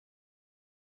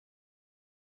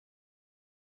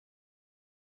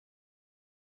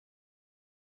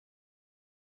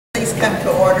come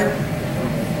to order.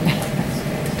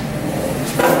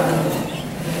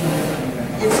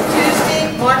 It's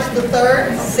Tuesday, March the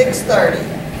 3rd, 6:30.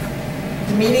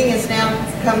 The meeting is now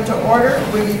come to order.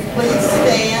 Will you please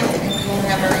stand and we'll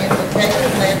have our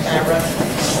invocation led by Russell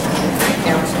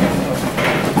Councilman.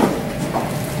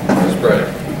 Let's pray.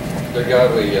 Dear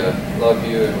God, we love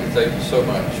you and we thank you so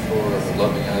much for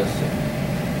loving us and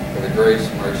for the grace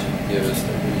and mercy you give us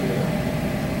that we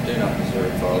do not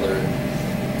deserve, Father. And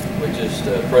we just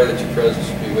pray that your presence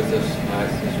will be with us tonight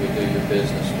as we do your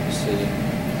business with the city.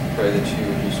 Pray that you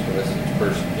would just bless each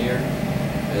person here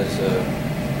as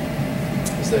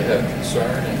they have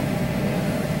concern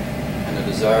and a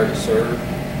desire to serve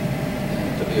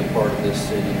and to be a part of this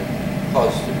city in a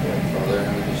positive way, Father.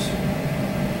 And we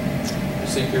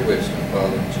seek your wisdom,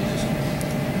 Father, in Jesus' name.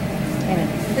 Amen.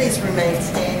 Please remain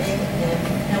standing and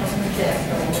Councilman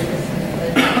Jasper will lead us in the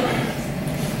pledge.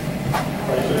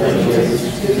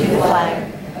 To the flag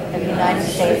of the United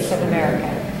States of America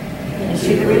and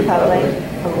to the republic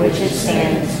for which it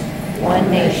stands, one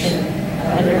nation,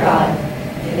 under God,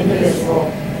 indivisible,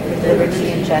 with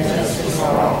liberty and justice for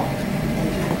all.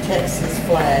 And to Texas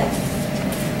flag.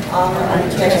 Honor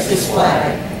the Texas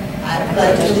flag. I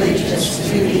pledge allegiance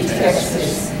to thee,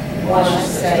 Texas, one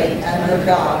state, under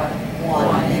God,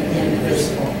 one and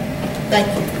indivisible. Thank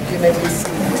you. You may be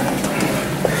seated.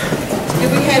 Do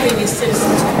we have any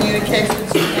citizens'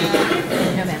 communications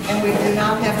tonight? No, ma'am. And we do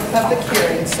not have a public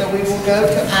hearing, so we will go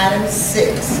to item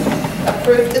 6.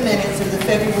 Approve the minutes of the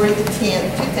February the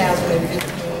 10th,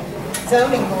 2015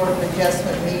 Zoning Board of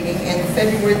Adjustment meeting and the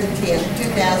February the 10th,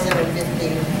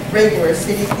 2015 regular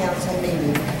City Council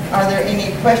meeting. Are there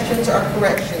any questions or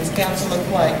corrections? Councilman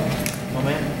Blake. No,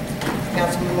 ma'am.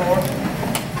 Councilman Moore.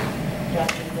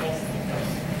 Dr. Best.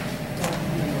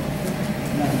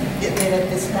 Get in at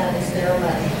this time. Is there a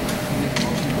motion?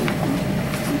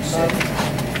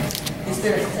 Is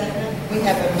there a second? We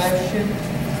have a motion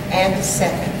and a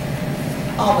second.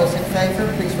 All those in favor,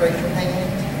 please raise your hand.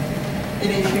 It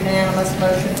is unanimous.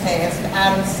 Motion passed.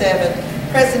 Item 7,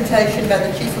 presentation by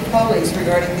the Chief of Police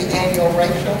regarding the annual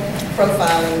racial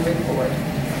profiling report.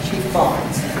 Chief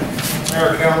Barnes.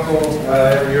 Mayor, Council,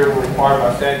 every year we're required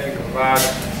by statute to provide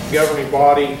the governing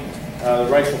body the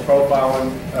racial profiling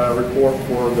report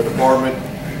for the department.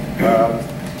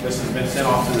 This has been sent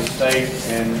off to the state,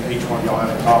 and each one of y'all have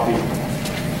a copy.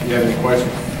 If you have any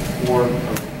questions for it or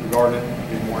regarding it, I'd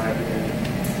be more happy to answer.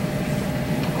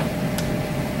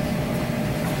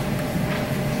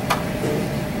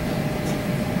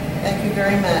 Thank you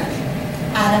very much.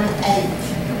 Item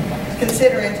 8,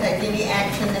 consider and take any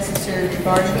action necessary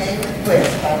regarding a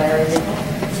request by Larry Nickel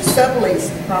to sublease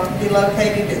the property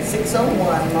located at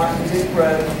 601 Martin Duke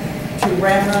Road to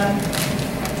Ramon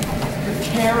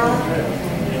Patera.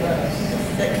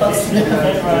 Is that close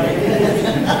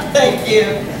enough? Thank you.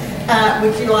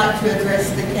 Would you like to address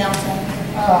the council?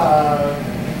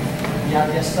 Yeah,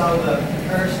 I guess so. The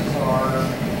curses are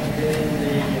getting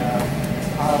the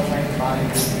auto paint body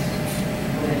business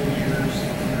for many years.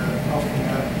 They're opening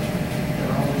up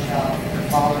their own shop, their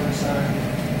father and son.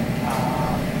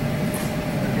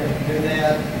 They're going to do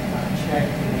that. I checked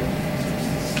and it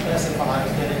specifies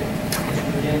that it is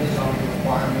within the zoning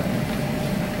requirement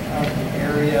of the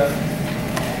area.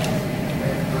 And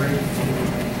they agreed to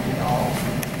all the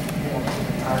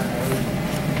entire code.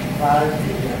 Provided the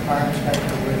fire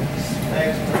inspector with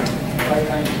specs for way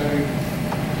things move.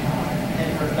 And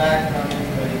for back from him,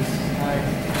 but it's kind of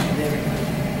significant.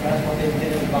 That's what they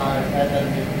did to buy. That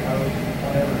doesn't get the code,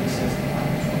 whatever he says to buy.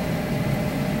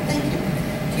 Thank you.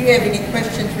 Do you have any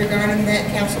questions regarding that,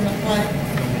 Councilman White?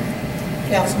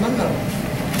 Councilman Moore.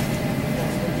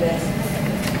 Councilman Best.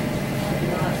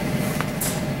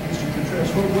 Mr.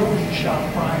 Contreras, where was your shop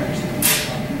prior to you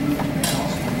moving to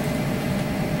Alstyne?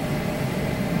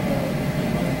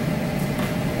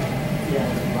 Yeah,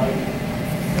 right.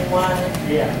 And why?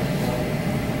 Yeah.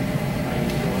 I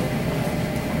used to work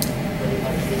pretty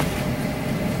much it.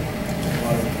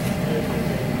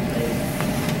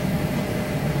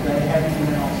 They have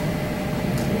anything else?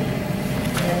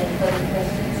 Any further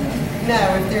questions? No,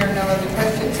 if there are no other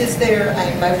questions, is there a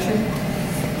motion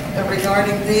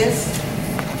regarding this?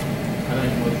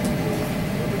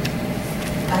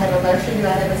 I have a motion. Do I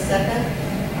have a second?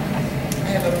 I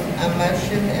have a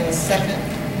motion and a second.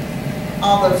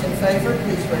 All those in favor,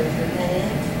 please raise your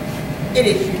hand. It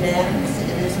is unanimous. It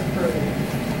is approved.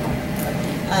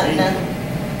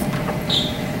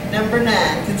 Number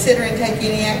 9, consider and take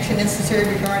any action necessary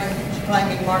regarding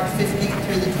claiming March 15th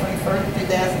through the 21st,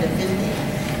 2015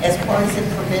 as Poison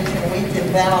Prevention Week in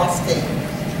Alstyne.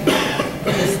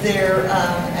 The Is there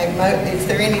is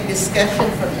there any discussion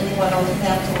from anyone on the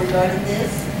council regarding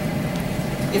this?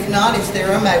 If not, is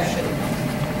there a motion?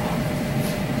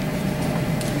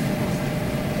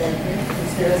 Thank you.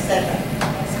 Is there a second?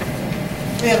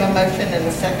 We have a motion and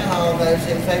a second. All of those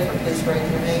in favor, please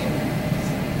raise your hand.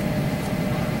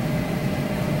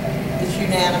 It's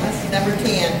unanimous. Number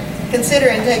 10, consider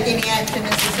and take any action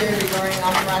necessary regarding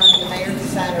authorizing the mayor to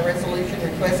sign a resolution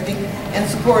requesting and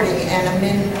supporting an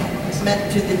amendment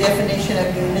to the definition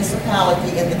of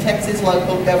municipality in the Texas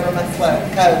Local Government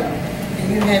Code. Do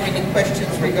you have any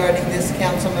questions regarding this,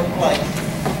 Councilman Blake?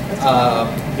 How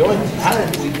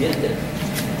did we get there?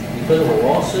 Because of a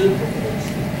lawsuit?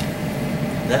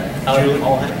 That how it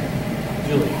all happened?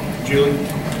 Julie,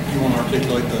 you want to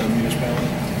articulate the municipality?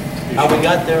 How we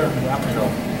got there? I don't know.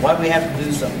 Why we have to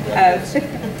do something like this?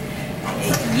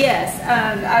 Yes,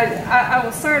 I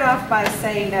will start off by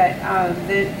saying that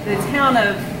the town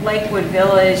of Lakewood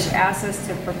Village asked us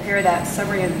to prepare that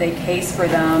summary of the case for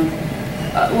them.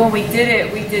 When we did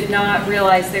it, we did not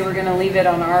realize they were going to leave it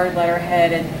on our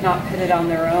letterhead and not put it on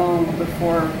their own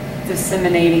before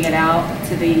disseminating it out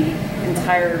to the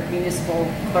entire Municipal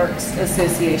Clerks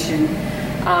Association.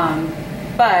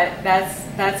 But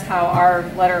that's how our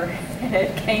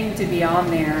letterhead came to be on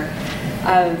there.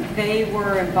 They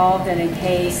were involved in a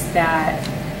case that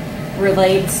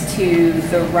relates to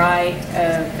the right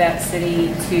of that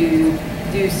city to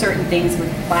do certain things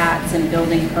with plats and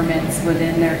building permits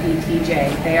within their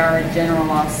ETJ. They are a general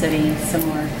law city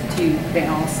similar to the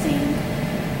Alstyne.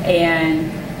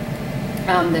 And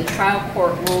the trial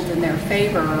court ruled in their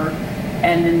favor,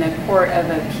 and then the Court of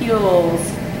Appeals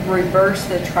reversed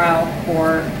the trial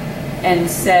court and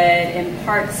said in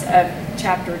parts of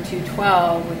Chapter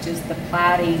 212, which is the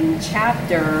platting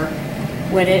chapter,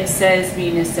 when it says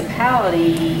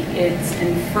municipality, it's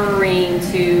inferring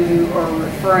to or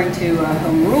referring to a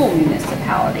home rule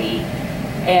municipality.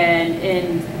 And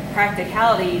in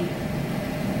practicality,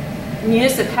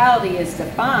 municipality is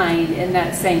defined in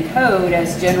that same code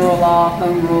as general law,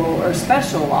 home rule, or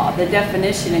special law. The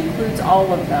definition includes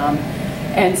all of them.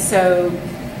 And so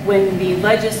when the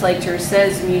legislature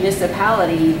says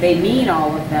municipality, they mean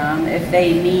all of them. If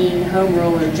they mean home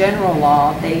rule or general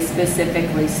law, they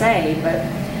specifically say. But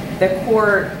the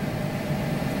court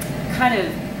kind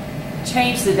of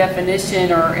changed the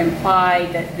definition or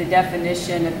implied that the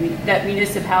definition of that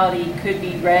municipality could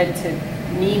be read to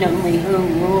mean only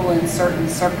home rule in certain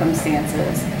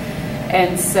circumstances.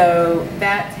 And so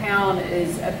that town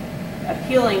is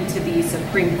appealing to the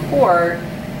Supreme Court,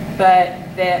 but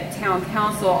that town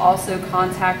council also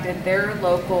contacted their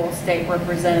local state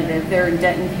representative there in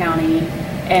Denton County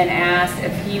and asked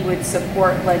if he would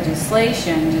support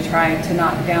legislation to try to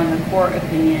knock down the court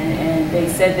opinion, and they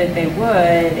said that they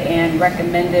would, and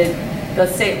recommended, the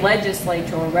state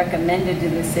legislature recommended to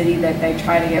the city that they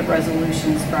try to get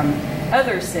resolutions from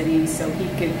other cities so he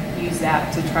could use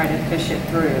that to try to push it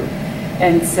through.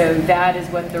 And so that is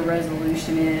what the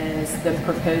resolution is, the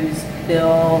proposed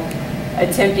bill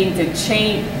attempting to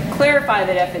clarify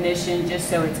the definition just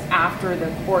so it's after the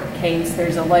court case.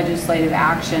 There's a legislative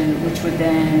action which would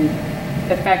then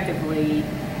effectively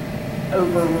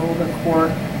overrule the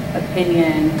court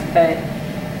opinion. But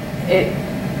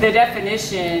the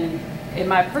definition, in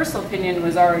my personal opinion,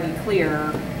 was already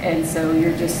clear, and so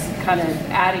you're just kind of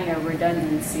adding a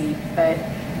redundancy. But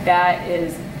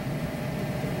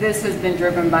this has been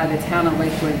driven by the town of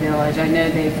Lakewood Village. I know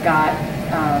they've got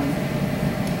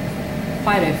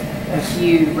quite a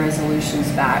few resolutions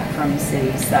back from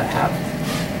cities that have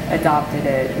adopted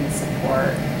it in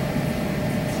support.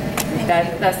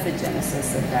 That's the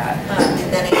genesis of that. Did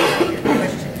that answer your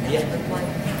question, Yeah. Councilman Blake?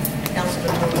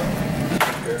 Councilman Moore?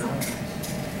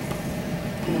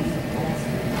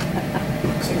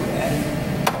 So we're adding,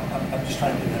 I'm just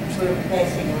trying to understand. We're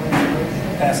passing a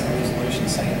resolution. Passing a resolution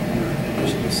saying that we're in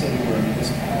addition to a city, we're a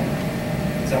municipality.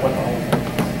 Is that what the whole,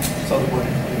 so that we're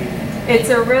including? It's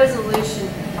a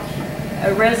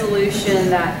resolution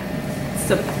that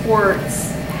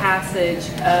supports passage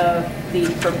of the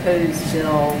proposed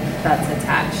bill that's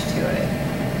attached to it.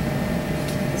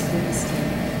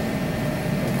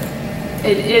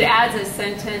 It adds a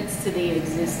sentence to the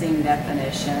existing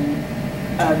definition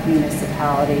of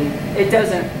municipality. It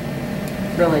doesn't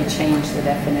really change the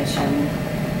definition.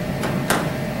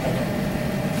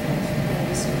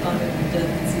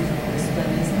 Redundancy is always fun,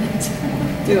 isn't it?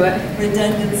 Do it.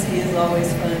 Redundancy is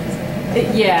always fun, isn't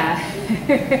it? Yeah.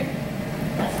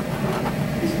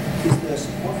 Is the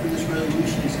support for this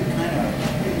resolution, is it kind of,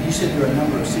 you said there are a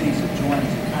number of cities that join,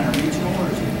 is it kind of regional or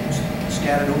is it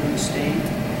scattered over the state?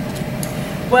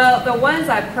 Well, the ones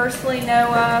I personally know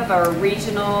of are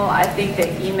regional. I think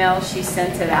the email she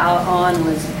sent it out on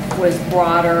was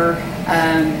broader.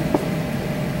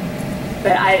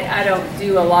 But I don't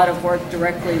do a lot of work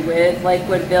directly with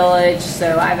Lakewood Village,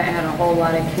 so I haven't had a whole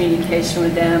lot of communication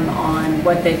with them on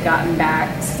what they've gotten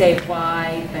back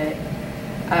statewide. But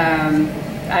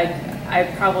I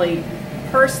probably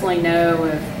personally know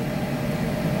of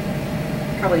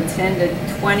probably 10 to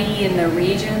 20 in the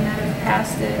region that have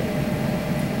passed it.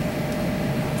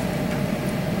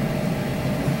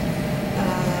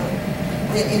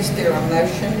 Then is there a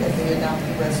motion that we adopt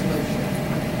the resolution?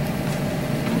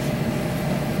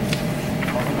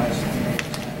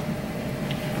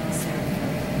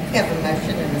 We have a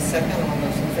motion and a second. All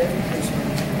those in favor, please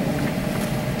raise your hand.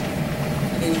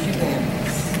 It is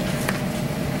unanimous.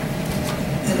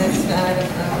 The next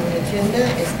item on the agenda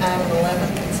is item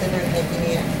 11, consider and take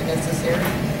any action necessary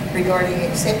regarding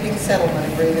accepting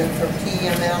settlement agreement from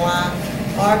TMLI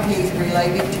RPs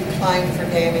related to claim for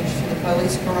damage to the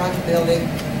police garage building,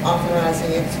 authorizing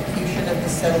execution of the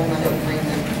settlement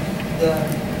agreement.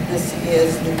 This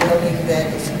is the building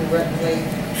that is directly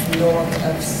north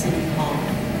of City Hall.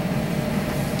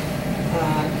 Do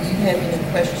you have any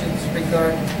questions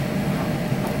regarding?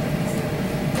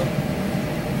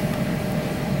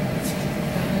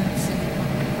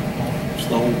 It's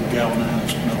the old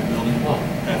galvanized metal building.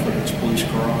 Half of it's police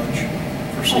garage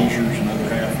for seizures and other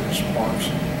half is parks.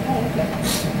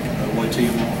 The way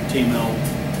TML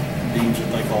deems it,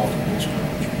 they call it the police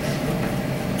garage.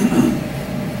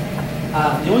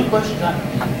 The only question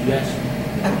you asked me.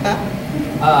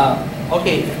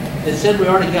 Okay, it said we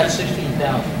already got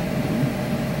 16,000.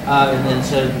 And then it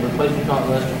said replacement cost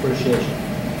less depreciation.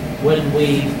 When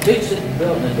we fix it and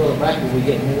build it back, will we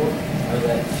get more of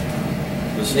that?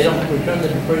 They don't return the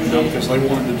depreciation? No, because they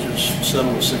wanted to just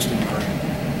settle with 16 grand.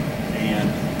 And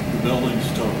the building's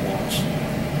a total loss.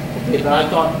 Okay, but I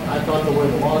thought the way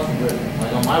the laws were written,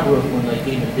 like on my roof when they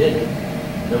came and did it,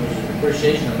 there was a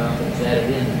depreciation amount that was added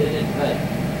in that they didn't pay.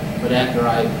 But after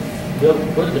I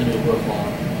put the new roof on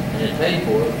and it paid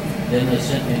for it, then they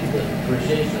sent me the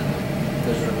depreciation amount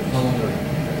because there was no longer a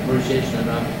depreciation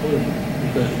amount included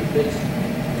because you fixed it.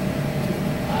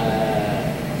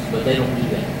 But they don't do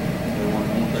that. They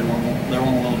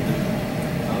weren't willing to do that.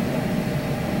 Okay.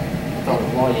 I thought the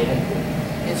law you had to.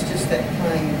 It's just that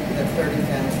claim, the 30,000.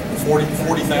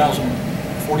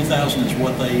 40,000 is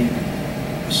what they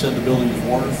said the building is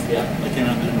worth. Yeah. They came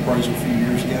out and did an appraisal a few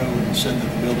years ago and said that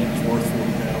the building is worth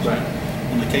 40,000. Right.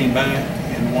 When they came back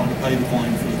and wanted to pay the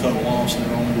claim for the total loss, they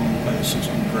were only willing to pay us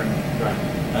 16 grand. Right.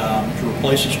 To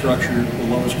replace the structure, the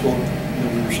lowest quote that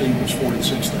we received was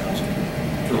 46,000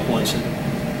 to replace it.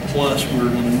 Plus, we're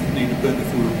going to need to put,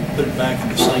 if we put it back in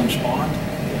the same spot,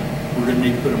 we're going to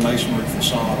need to put a masonry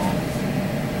facade on it.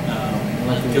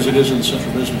 Because it is in the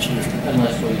central business district.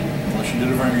 Unless you did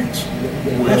a variance,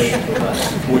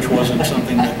 which wasn't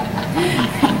something that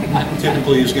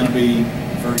typically is going to be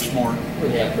very smart.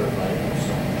 We have to provide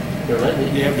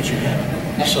it. Yeah, but you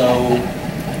haven't. So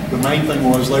the main thing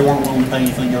was they weren't willing to pay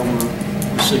anything over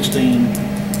the 16.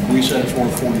 We said it's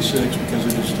worth 46 because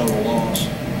it is a total loss.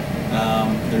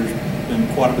 There's been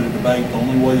quite a bit of debate. The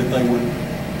only way that they would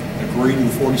agree to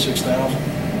the 46,000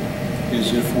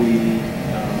 is if we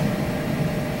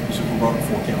brought it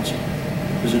before council,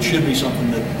 because it should be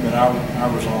something that I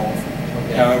resolve.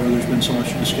 Okay. However, there's been so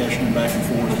much discussion and back and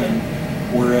forth, and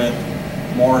we're at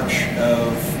March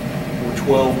we're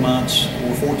 12 months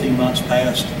or 14 months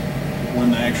past when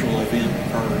the actual event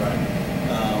occurred.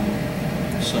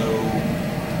 So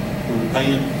we're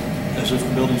paying as if the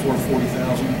building's worth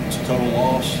 40,000. It's a total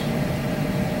loss.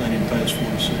 They need to pay us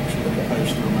 46. So they need to pay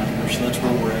us the remainder. So that's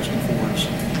what we're asking for is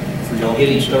for y'all to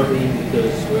getting consider. 30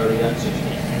 because we already got 16.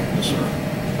 Yes, sir.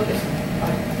 Okay.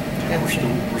 Yeah,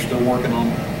 we're still working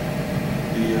on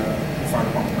the fire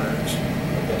department barracks.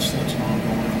 That's an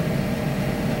ongoing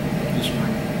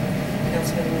disagreement.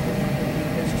 Councilman, any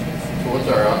questions? So what's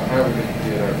how are we going to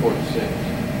get our 46?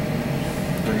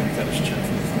 They're going to cut us a check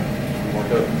for the fire. We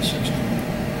worked up in the 16.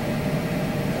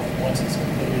 Once it's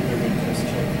completed, they're going to cut us a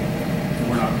check.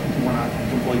 We're not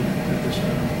complete at this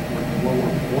time.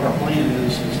 What our plan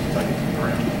is to take it to the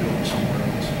ground and build it somewhere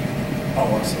else.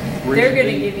 Oh, I see. They're going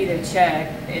to give you the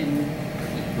check and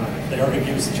They already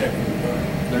give us a check for the 30.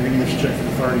 They're going to give us a check for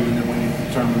the 30, and then we need to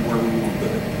determine where we want to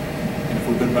put it. And if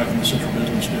we put it back in the central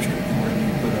business district, then we're going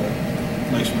to put a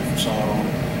masonry facade on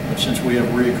it. But since we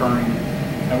have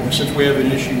since we have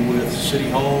an issue with City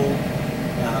Hall,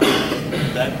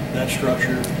 that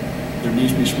structure, there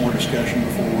needs to be some more discussion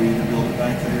before we either build it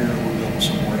back there or we build it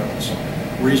somewhere else.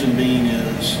 Reason being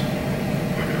is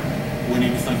we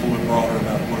need to think a little broader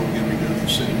about what are we going to be doing with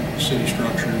city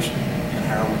structures and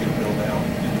how are we going to build out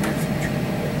in the near future.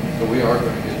 So we are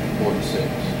going to get to 46.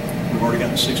 We've already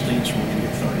gotten 16, so we're going to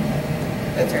get 30 more.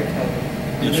 That's our total.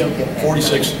 Yes, You'll sir. get that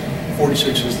 46, total.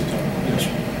 46 is the total. Yes,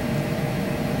 sir.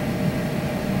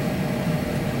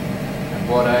 And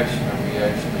what action are we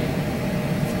actually,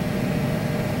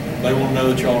 They want to know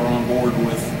that y'all are on board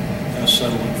with us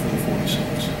settling for the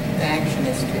 46. The action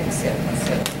is to accept the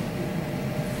settlement.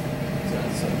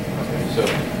 okay, so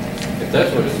if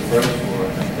that's what it's approached for, I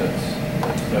think that's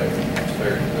fair. It's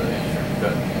fair to the insurance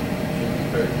company, it should be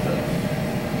fair to us.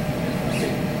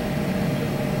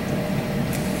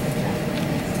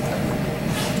 I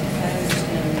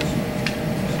understand.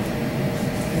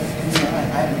 I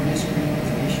have no disagreement with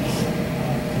the issue.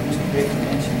 Mr. Baker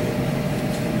mentioned that we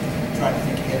need to try to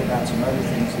think ahead about some other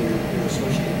things that are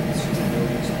associated with city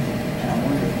buildings. And I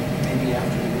wonder if maybe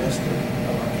after the rest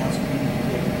of our council meeting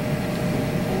today, we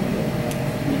can hold a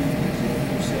meeting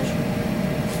executive session.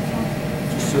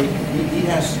 Just so he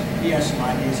has some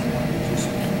ideas he wanted to just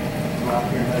go out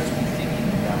there and let us be thinking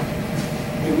about.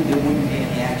 Maybe there wouldn't be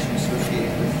any action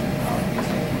associated with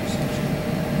executive session.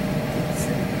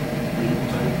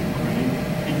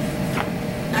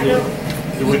 I don't, If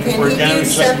can we're he down do in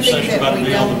executive something session about that a we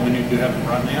deal, then don't? we need to have it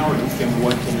right now, or can we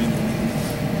wait till the end of the meeting?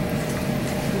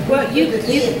 Well, It would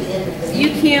be at the end of the you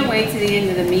meeting. can wait to the end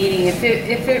of the meeting. If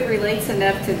it relates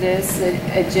enough to this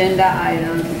agenda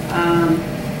item,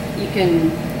 you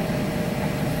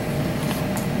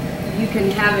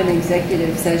can have an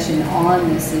executive session on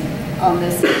this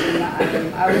agenda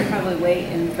item. I would probably wait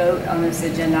and vote on this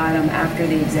agenda item after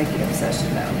the executive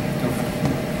session, though.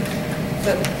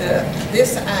 But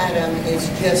this item is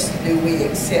just, do we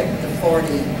accept the 40,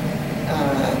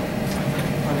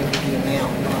 whatever the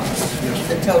amount was,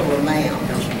 the total amount?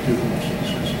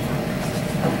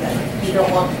 Okay, you don't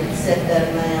want to accept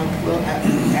that amount? Well,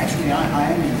 actually,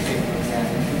 I am in favor of that.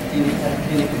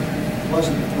 And if it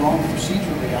wasn't wrong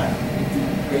procedurally, it'd be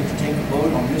great to take a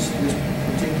vote on this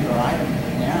particular item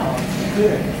now, if we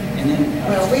could, and then.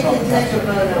 Well, we talk can about take a the-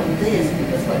 vote on this,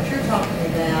 because what you're talking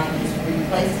about is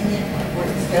replacing it, where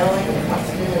it's going, and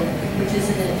what's doing, which is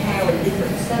an entirely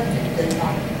different subject than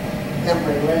what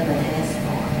number 11 asked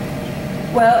for.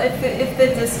 Well, if the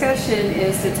discussion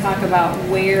is to talk about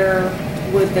where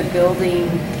would the building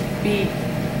be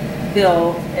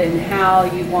built and how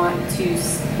you want to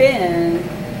spend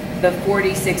the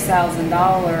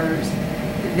 $46,000,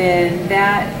 then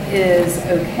that is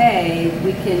okay.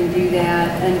 We can do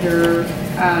that under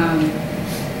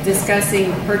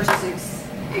discussing purchase,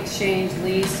 exchange,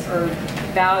 lease, or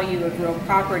value of real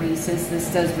property, since this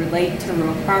does relate to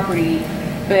real property.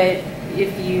 But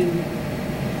if you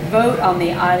vote on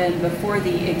the item before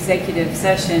the executive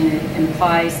session, it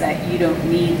implies that you don't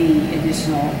need the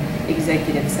additional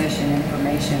executive session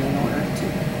information in order to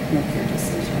make your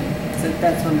decision. So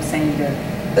that's what I'm saying to.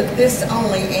 But this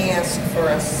only asks for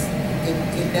us,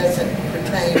 it doesn't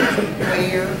pertain to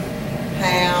where,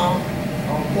 how,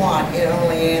 or what. It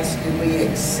only asks, do we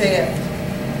accept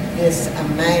this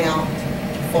amount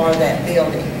for that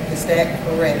building? Is that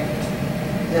correct?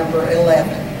 Number 11.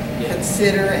 Yeah.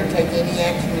 Consider and take any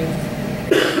action in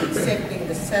accepting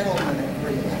the settlement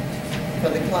agreement for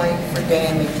the claim for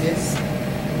damages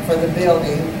for the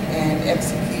building and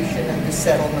execution of the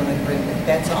settlement agreement.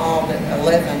 That's all that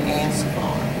 11 asks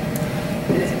for.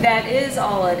 That is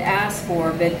all it asks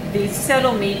for, but the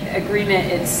settlement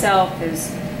agreement itself is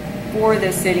for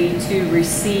the city to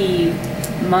receive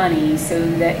money, so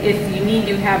that if you need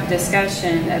to have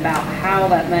discussion about how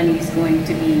that money is going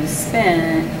to be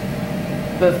spent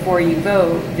before you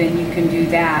vote, then you can do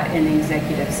that in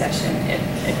executive session.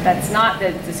 If that's not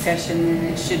the discussion, then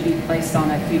it should be placed on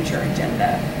a future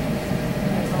agenda.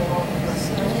 That's all of us.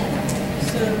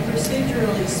 So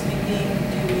procedurally speaking,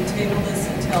 do we table this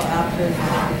until after the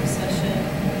executive session?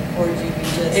 Or do we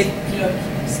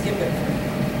just, skip it for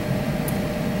now?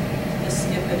 Just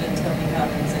skip it until we have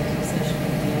an executive session at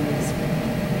the end of this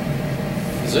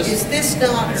meeting? Is this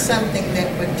not something that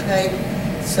would take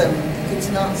some, it's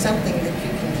not something that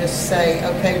you can just say,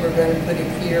 okay, we're going to put it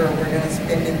here, or we're going to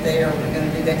spend it there, or we're going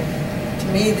to do that. To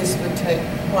me, this would take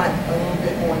quite a little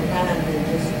bit more time than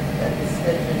just a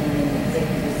discussion in an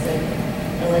executive session,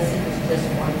 unless it was just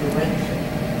one direction.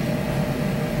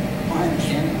 My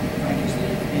understanding, Frank, is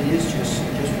that it is just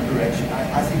for direction.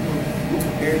 I think we're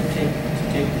prepared to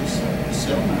take this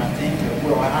settlement. I think,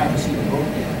 well, I haven't seen the vote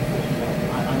yet, but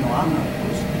I know I'm not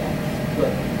opposed to that.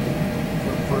 But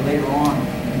for later on,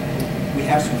 we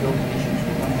have some building issues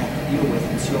we're going to have to deal with,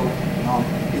 and so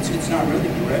it's not really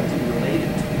directly related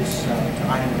to this to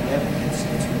item 11. It's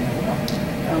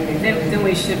Okay, then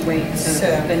we should wait till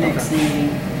So- the next meeting.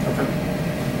 Okay.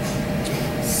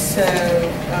 So,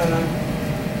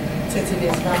 since it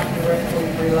is not directly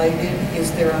related,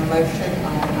 is there a motion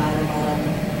on item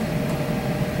 11?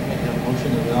 Make a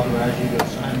motion that we authorize you to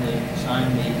sign the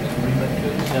agreement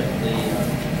to accept the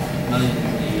money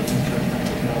that the insurance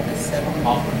The company settlement.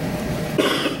 offered.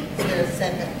 Is there a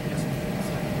second?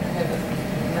 I have a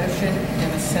motion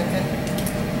and a second.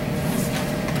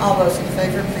 All those in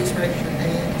favor, please raise your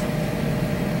hand.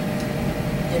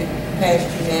 It passed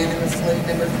unanimously.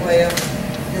 Number 12,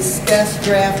 discuss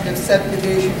draft of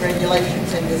subdivision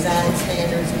regulations and design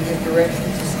standards and give direction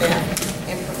to staff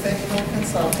and professional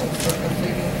consultants for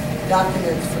completing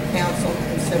documents for council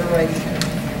consideration.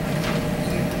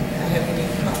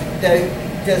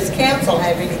 Does council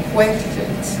have any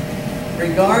questions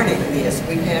regarding this?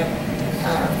 We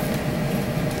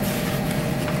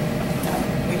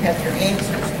have your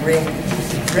answers ready,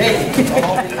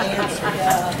 all the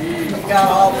answers. We've got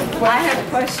all the questions. I have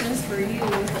questions for you.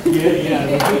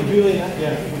 Julie,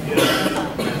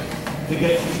 to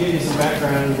give you some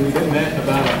background, we met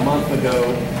about a month ago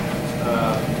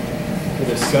to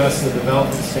discuss the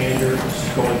development standards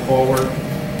going forward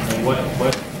and what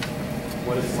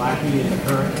is lacking in the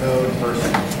current code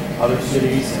versus other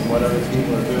cities and what other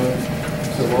people are doing.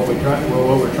 So what we're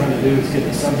trying to do is get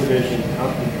the subdivision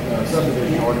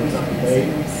ordinance up to date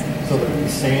so that the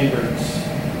standards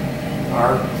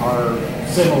are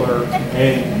similar,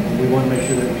 and we want to make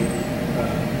sure that we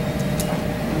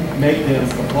make them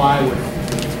comply with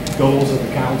the goals of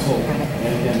the council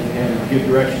and give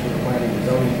direction to the planning and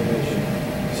zoning commission.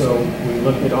 So we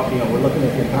looked at, we're looking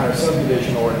at the entire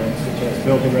subdivision ordinance, which has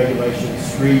building regulations,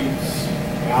 streets,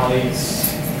 alleys,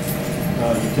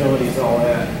 utilities, all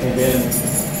that, and then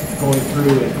going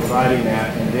through and providing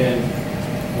that, and then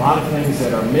a lot of things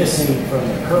that are missing from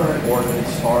the current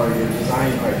ordinance are your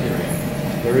design criteria.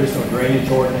 There is no drainage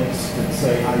ordinance to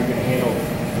say how you're going to handle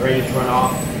drainage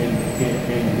runoff in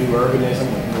new urbanism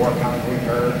with more concrete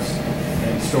curbs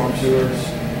and storm sewers.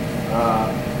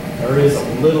 There is a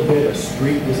little bit of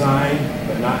street design,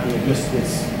 but not just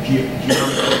this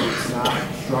geometry. It's not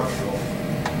structural.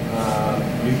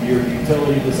 Your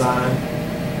utility design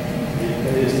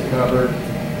isn't covered.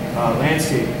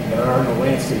 Landscaping, there are no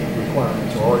landscape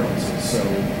requirements or ordinances. So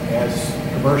as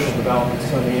commercial developments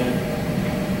come in,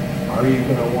 are you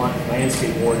going to want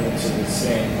landscape ordinances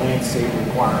and landscape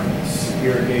requirements,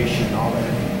 irrigation, all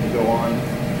that to go on?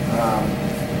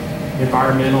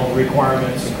 Environmental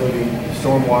requirements, including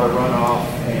stormwater runoff,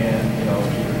 and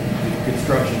your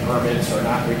construction permits are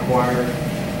not required.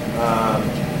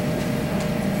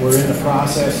 We're in the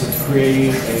process of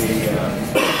creating a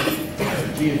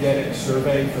geodetic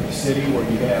survey for the city where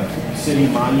you have city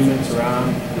monuments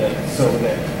around that, so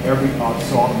that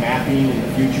all the mapping in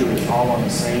the future is all on the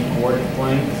same coordinate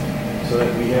plane, so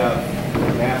that we have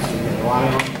maps we can rely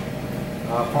on.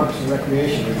 Parks and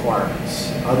recreation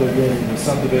requirements, other than the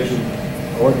subdivision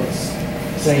ordinance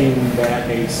saying that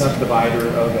a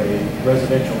subdivider of a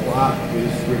residential lot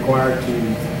is required to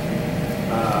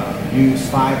use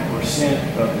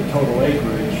 5% of the total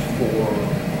acreage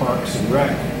for parks and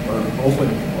rec or open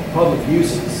public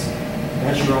uses.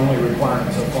 That's your only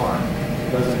requirement so far.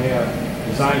 It doesn't have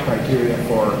design criteria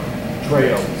for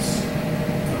trails,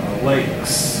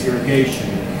 lakes, irrigation,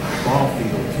 ball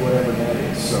fields, whatever that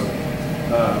is. So,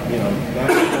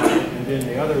 that's required. And then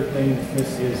the other thing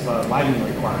is lighting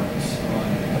requirements on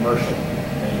commercial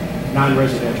and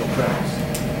non-residential trails.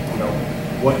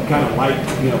 What kind of light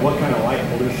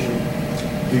pollution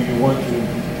do you want to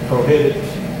prohibit,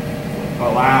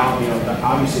 allow?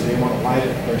 Obviously they want to light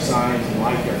up their signs and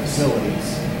light their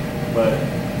facilities, but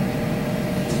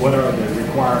what are the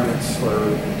requirements for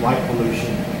light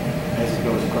pollution as it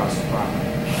goes across the property?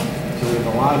 So there's a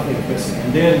lot of things missing.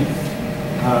 And then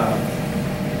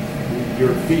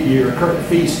your current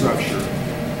fee structure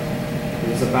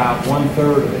is about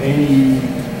 1/3 of any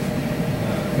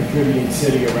contributing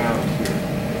city around here.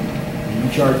 You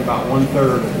charge about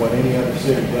 1/3 of what any other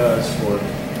city does for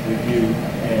review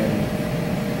and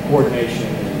coordination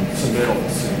and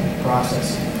submittals and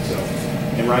processing. So,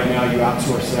 and right now you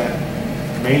outsource that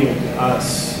mainly to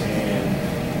us, and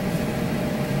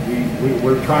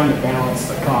we're trying to balance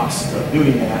the cost of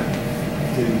doing that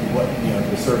to what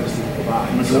the service we provide.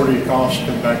 The majority of costs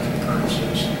come back to the current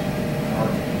citizen in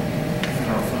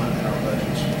our fund, in our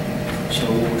budgets.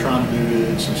 So what we're trying to do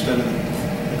is, instead of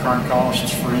the current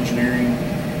costs for engineering,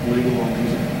 legal on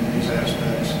these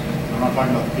aspects, I'm not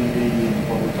talking about the PD and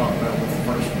what we talked about with the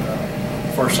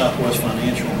First Southwest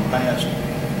Financial in the past.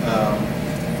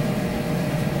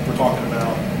 We're talking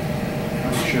about how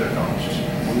we share costs.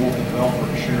 We want the developer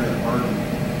to share the burden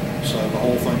So the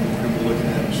whole thing that we're going to be looking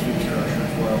at is fee structure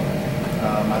as well.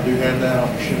 I do have that, I'll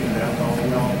be shipping it out to all of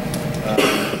y'all.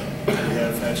 We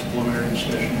have had some preliminary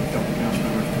discussion with a couple of council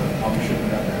members, but I'll be shipping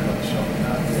it out there myself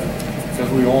tonight. Because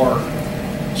we are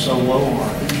so low on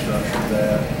our fee structure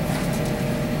that,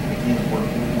 again,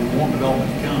 we want development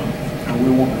to come, and we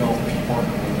want developers to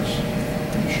partner with us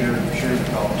and share the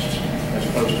costs as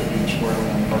opposed to being squarely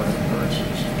on the burden of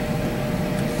currencies.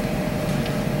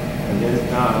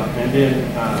 And then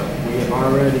we have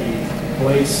already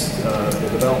placed the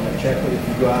development checklist. If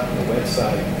you go out to the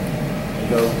website and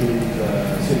go to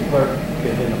the city clerk,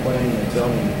 get in the planning and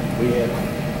zoning, we have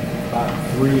about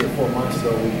 3 or 4 months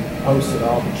ago, we posted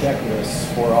all the checklists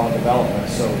for all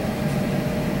developments. So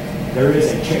there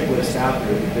is a checklist out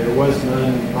there. There was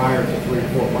none prior to 3 or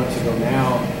 4 months ago.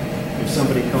 Now, if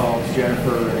somebody calls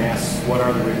Jennifer and asks what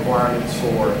are the requirements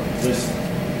for this,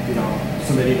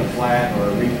 submitting a plat or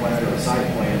a replat or a site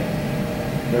plan,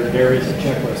 there is a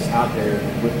checklist out there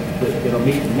that'll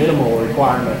meet the minimal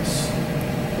requirements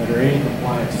that are in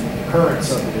compliance with the current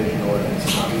subdivision ordinance.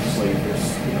 Obviously,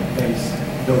 there's things,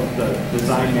 the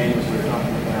design manuals we were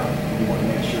talking about. We want to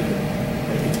make sure that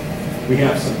we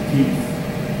have some teeth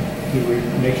to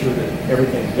make sure that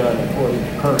everything's done according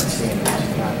to current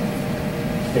standards, not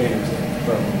standards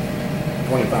from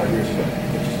 25 years ago,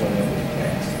 which is when it was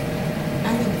passed.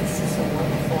 I think this is a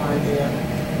wonderful idea.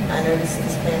 I noticed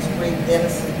this past week,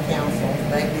 Denison Council,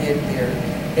 they did their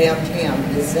downtown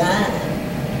design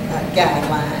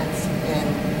guidelines, and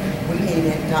we need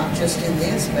it not just in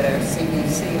this, but our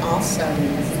CDC also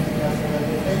needs it because of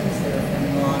other things that are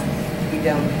going on. We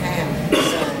don't have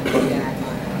design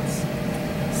guidelines.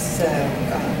 So,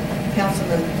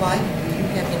 Councilman Flake, do you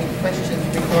have any questions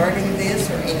regarding this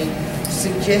or any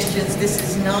suggestions? This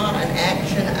is not an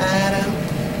action item.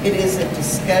 It is a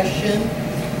discussion,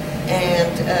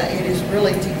 and it is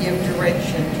really to give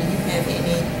direction. Do you have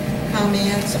any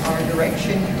comments or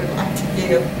direction you would like to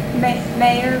give?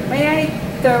 Mayor, may I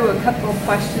throw a couple of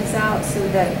questions out so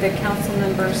that the council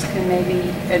members can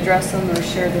maybe address them or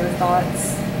share their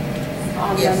thoughts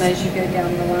on Yes. them as you go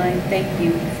down the line? Thank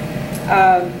you.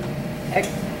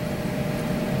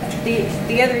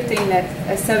 The other thing that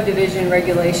a subdivision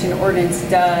regulation ordinance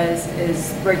does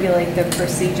is regulate the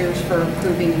procedures for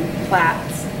approving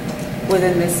plats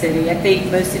within the city. I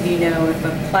think most of you know if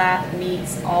a plat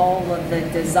meets all of the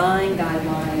design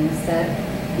guidelines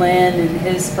that Len and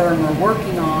his firm are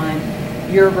working on,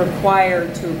 you're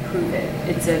required to approve it.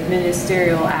 It's a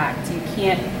ministerial act. You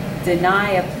can't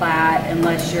deny a plat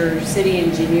unless your city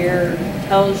engineer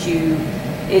tells you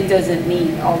it doesn't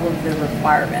meet all of the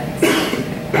requirements.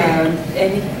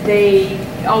 And they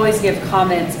always give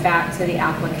comments back to the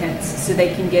applicants so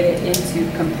they can get it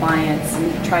into compliance,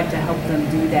 and we try to help them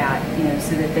do that,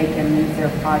 so that they can move their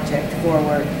project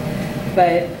forward.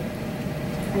 But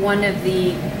one of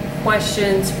the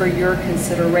questions for your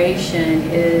consideration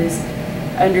is,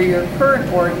 under your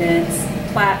current ordinance,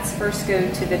 plats first go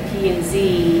to the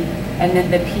P&Z, and then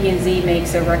the P&Z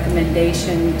makes a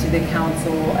recommendation to the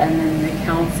council, and then the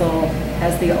council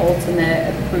has the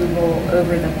ultimate approval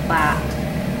over the plat.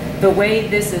 The way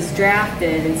this is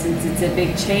drafted, and since it's a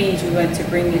big change, we want to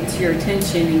bring it to your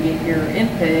attention and get your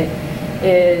input,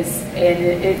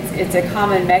 it's a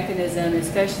common mechanism,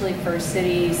 especially for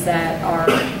cities that are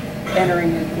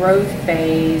entering a growth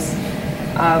phase,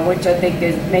 which I think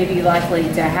is maybe likely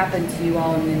to happen to you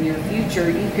all in the near future.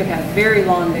 You could have very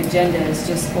long agendas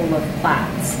just full of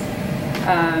plats.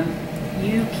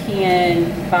 You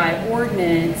can, by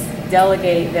ordinance,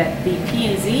 delegate that the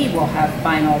P&Z will have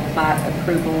final plat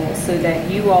approval so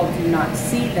that you all do not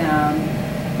see them.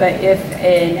 But if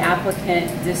an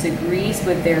applicant disagrees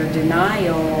with their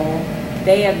denial,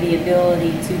 they have the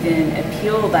ability to then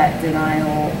appeal that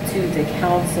denial to the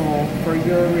council for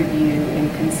your review and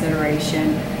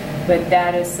consideration. But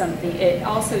that is something, it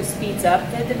also speeds up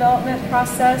the development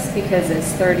process because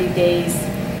it's 30 days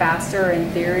faster in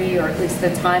theory, or at least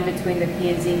the time between the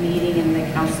P&Z meeting and the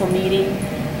council meeting,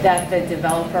 that the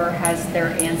developer has their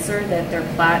answer that their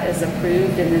plat is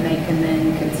approved, and then they can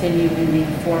then continue moving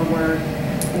forward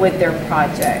with their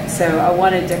project. So I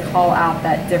wanted to call out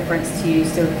that difference to you,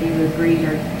 so if you agreed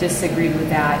or disagreed with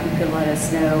that, you could let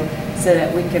us know so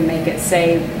that we can make it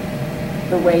say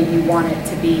the way you want it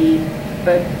to be,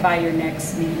 but by your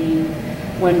next meeting,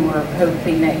 when we're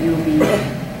hoping that you'll be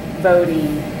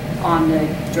voting on the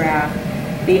draft.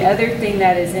 The other thing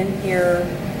that is in here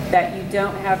that you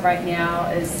don't have right now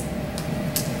is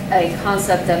a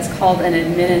concept that's called an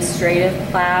administrative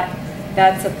plat.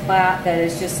 That's a plat that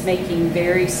is just making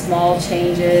very small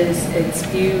changes. It's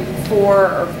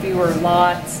 4 or fewer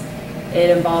lots. It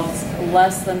involves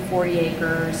less than 40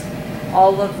 acres.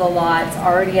 all of the lots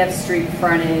already have street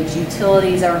frontage,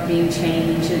 utilities aren't being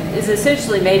changed. It's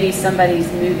essentially maybe somebody's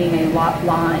moving a lot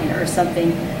line or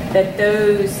something, that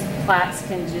those plats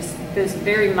can just, those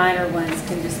very minor ones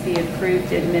can just be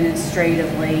approved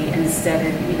administratively instead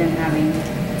of even having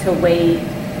to wait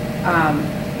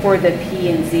for the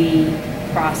P&Z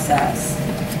process.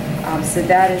 So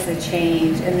that is a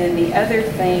change. And then the other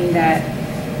thing that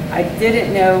I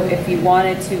didn't know if you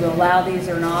wanted to allow these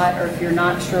or not, or if you're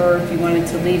not sure if you wanted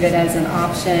to leave it as an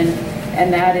option,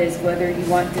 and that is whether you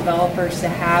want developers to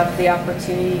have the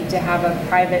opportunity to have a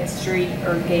private street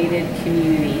or gated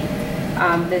community.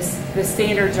 The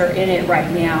standards are in it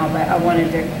right now, but I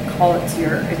wanted to call it to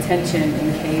your attention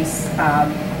in case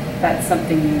that's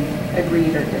something you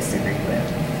agreed or disagreed with.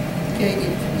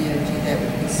 Gated community, that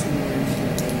would be similar to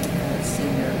the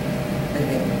senior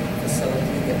living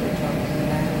facility that we're talking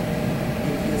about.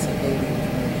 It is a gated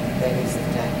community, that is the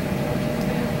type we're talking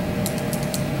about.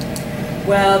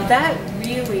 Well, that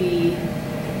really,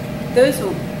 those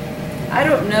will, I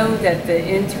don't know that the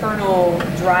internal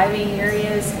driving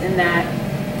areas in that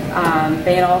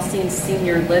Van Alstyne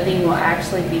senior living will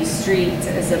actually be streets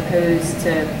as opposed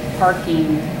to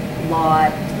parking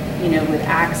lot, you know, with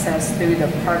access through the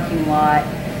parking lot.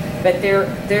 But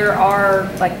there are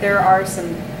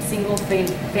some single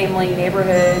family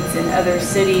neighborhoods in other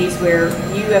cities where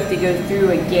you have to go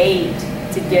through a gate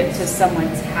to get to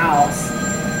someone's house.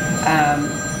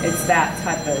 It's that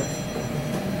type of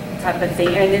thing.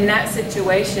 And in that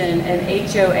situation, an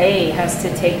HOA has to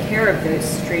take care of those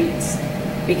streets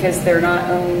because they're not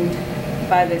owned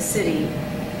by the city.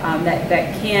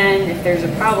 That can, if there's a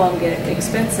problem, get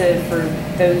expensive for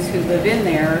those who live in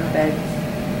there, but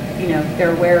you know,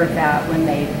 they're aware of that when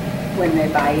they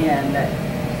buy in.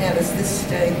 Now, does this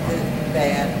state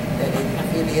that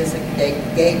if it is a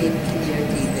gated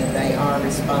community, then they are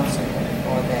responsible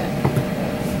for that,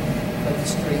 for the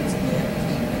streets and the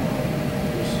upkeep and all?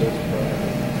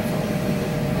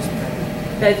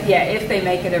 But yeah, if they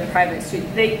make it a private street,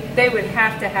 they would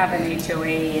have to have an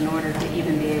HOA in order to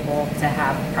even be able to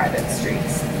have private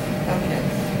streets. Okay.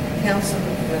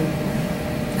 Councilman,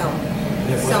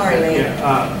 Yeah, sorry, Lynn.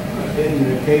 Yeah, in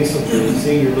the case of the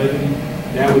senior living,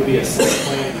 that would be a site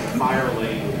plan, the fire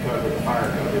lane would cover the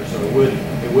fire coverage, so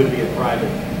it would be a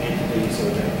private entity, so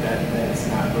that's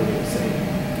not really the same.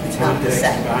 It's not the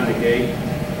same. Behind the gate.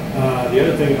 The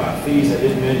other thing about fees I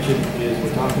didn't mention is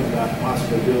we're talking about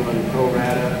possibly doing pro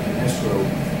rata and escrow,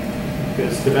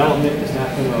 because development is not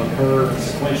going to occur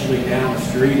sequentially down the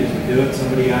street as we do it.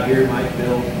 Somebody out here might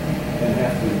build and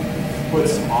have to put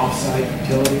some off-site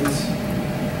utilities.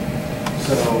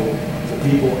 So the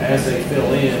people, as they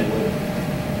fill in,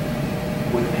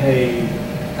 would pay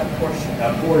a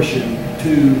portion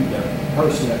to the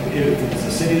person, if it was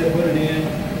the city that put it in,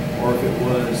 or if it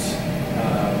was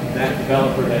that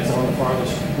developer that's on the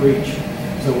farthest reach.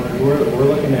 So we're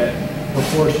looking at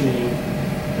proportioning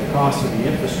the cost of the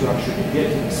infrastructure to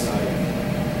get to the site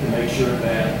to make sure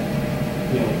that,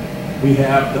 you know, we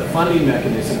have the funding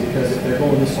mechanism, because if they're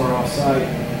going this far off site,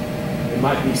 it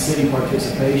might be city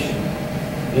participation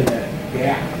in that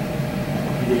gap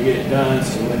to get it done,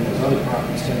 so when those other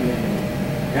properties come in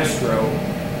and escrow,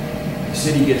 the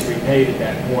city gets repaid at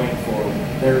that point for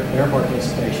their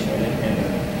participation in it, and the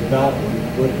developer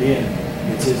who put it in,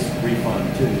 it's his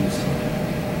refund too, so,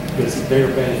 because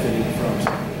they're benefiting from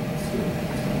something.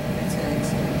 That's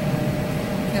excellent.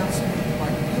 Councilman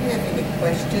Clark, do you have any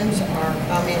questions or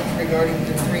comments regarding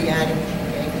the three items you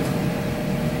gave me?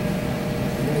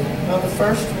 Well, the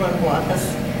first one was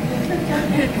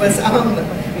on the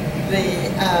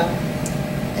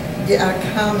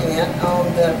comment on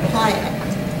the plat.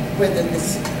 Whether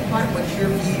what was your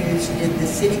views? Did the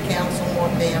city council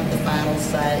want to have the final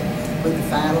say? Would the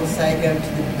final say go to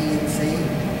the P&Z?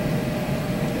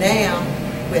 Now,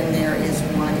 when there is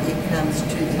one, it comes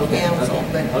to the council.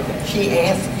 But she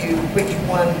asked you which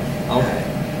one,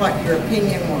 what your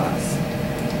opinion was.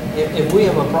 If we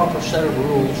have a proper set of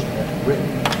rules written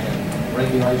and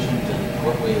regulations and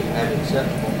what we have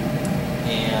acceptable,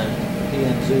 and the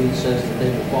P&Z says that they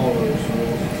will follow those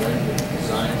rules and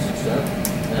designs and stuff,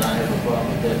 then I have a problem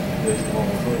with that division on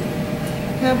approval.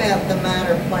 How about the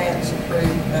minor plans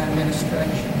approved by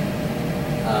administration?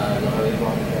 Don't have any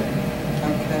problem with that.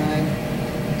 Okay.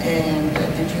 And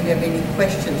did you have any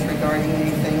questions regarding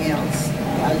anything else?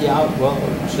 Yeah, well,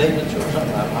 statements or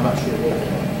something, I'm not sure what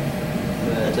they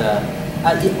are.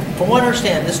 But from what I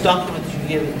understand, this document that you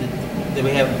give, that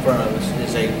we have in front of us,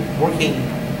 is a working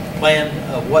plan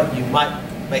of what you might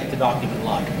make the document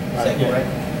like. Is that correct?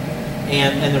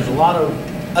 And there's a lot of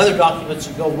other documents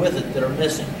that go with it that are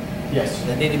missing. Yes.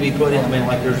 That need to be put in. I mean,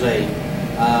 like there's a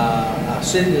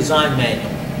city design manual.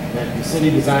 That the city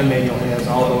design manual has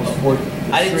all those for.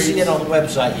 I didn't see it on the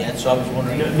website yet, so I was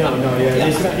wondering. No, yeah,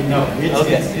 it's not, no,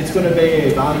 Okay. it's gonna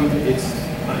be a volume,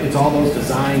 it's all those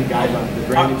design guidelines, the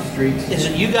drainage streets. Is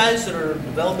it you guys that are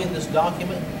developing this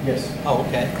document? Yes. Oh,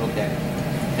 okay.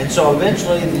 And so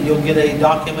eventually you'll get a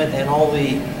document and all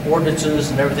the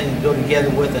ordinances and everything that go together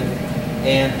with it,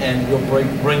 and you'll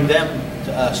bring them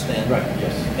to us then. Right,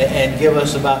 yes. And give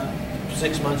us about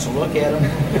 6 months to look at them,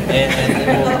 and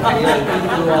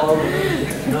then we'll do all of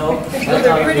them. No? Well,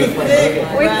 they're pretty thick.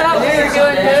 We thought we were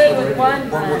doing good with one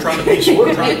We're month. trying to be, We're we're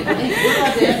not trying,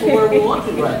 asking where we want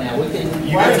to right now. We can.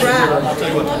 you That's guys, right. I'll tell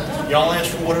you what, y'all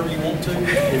ask for whatever you want to.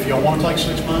 If y'all want to take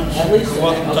 6 months, At least, you're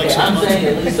welcome to take okay, 6 I'm months. saying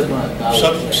at least a month. I would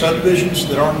say. Subdivisions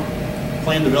that aren't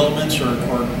planned developments or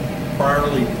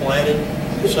priorly platted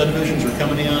subdivisions are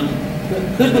coming in.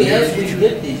 Could we actually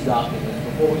get these documents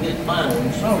before we get the final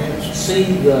ones? Oh, yes. See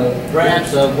the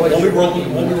drafts of what We'll be you're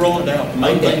rolling, we'll be rolling it out. The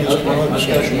main thing is we'll have a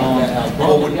discussion on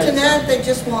what we, Tonight, they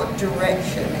just want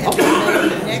direction, and then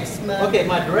maybe next month. Okay,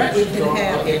 my directions we can are,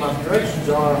 have- okay, my directions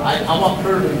are, I want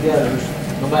curb and gutters,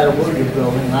 no matter where you're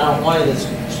building, and I don't want this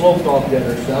sloped off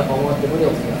gutter stuff, I want the real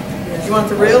stuff. You want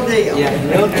the real deal? Yeah, the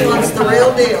real He deal. wants the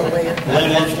real deal, Lynn.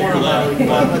 land wants to figure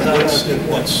that.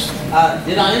 That's,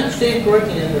 Did I understand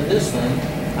correctly in this thing,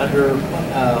 under,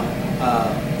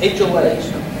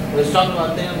 HOAs, we was talking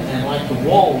about them and like the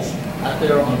walls out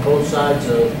there on both sides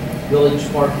of Village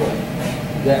Parkway,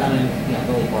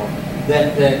 Village Park,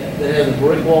 that have a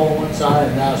brick wall on one side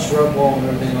and now a shrub wall and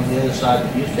everything on the other side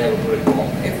that used to have a brick wall.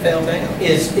 It fell down.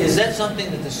 Is that something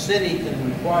that the city can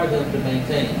require them to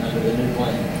maintain under the new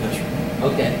plan? that's,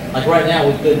 Okay, like right now,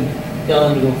 we couldn't tell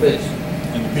them to go fix it.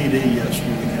 and the PD, yes, we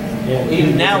can have them. Yeah,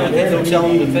 Even now, we can go tell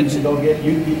them to you fix can it. Go get,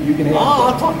 you can have. Oh,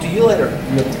 I'll talk to you later.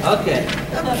 Yeah. Okay.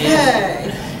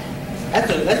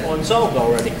 Okay, That's one solved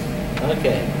already.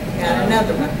 Okay. got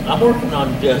another one. I'm working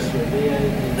on just.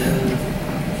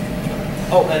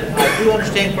 Oh, and I do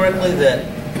understand correctly that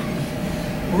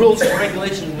rules and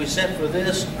regulations we sent for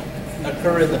this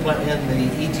occur in the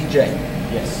ETJ.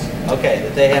 Yes. Okay,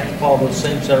 that they have to follow the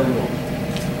same set of rules.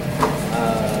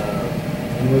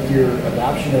 And with your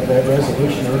adoption of that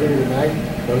resolution earlier tonight,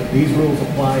 these rules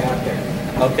apply out there.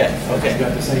 Okay, It's okay.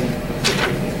 got the same.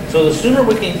 So the sooner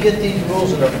we can get these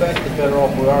rules in effect, the better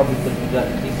off we are because we've got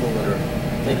people that are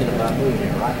thinking about moving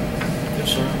here, right? Yes,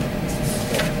 sir.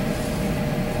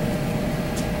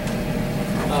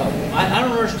 I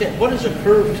don't understand, what is a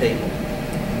curve table?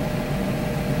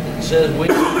 It says we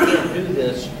can't do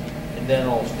this in Dan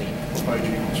Alstyne. What page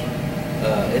are you on, sir?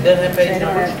 It doesn't have They page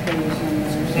don't numbers? have page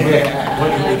numbers. Yeah.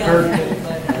 What is the curve?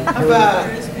 How about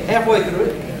halfway through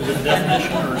it? Is it a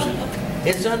definition or is it?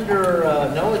 It's under,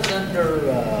 no, it's under,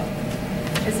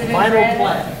 Is it in final red?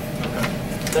 plat.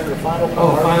 It's under final.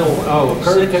 A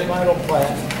curve Six table. final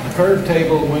plat. A curve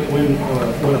table,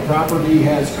 when a property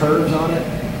has curves on it,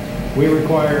 we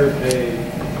require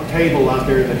a table out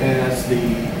there that has the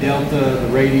delta, the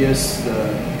radius, the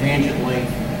tangent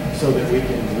length, so that we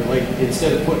can relate,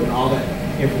 instead of putting all that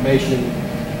information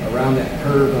around that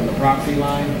curve on the property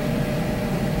line,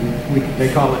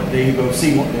 they call it, they go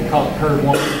C1, they call it curve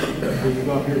one. When you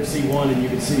go up here to C1 and you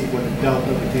can see what the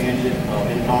delta, the tangent,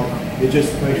 and all, it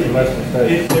just makes it less,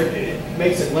 it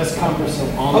makes it less cumbersome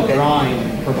on the Okay. drawing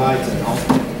and provides an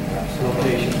alternate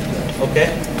location.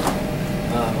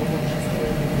 Okay.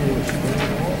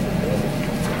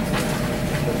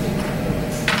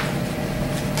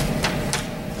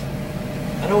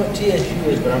 I know what TSU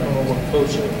is, but I don't know what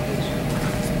COSER is.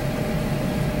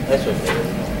 That's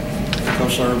okay.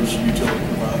 Co-serve is a utility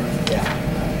provider. Yeah.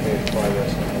 Very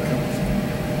progress.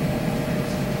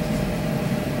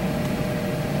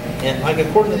 And like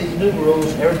according to these new rules,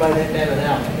 everybody has to have an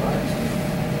alley, right?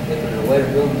 If there's a way to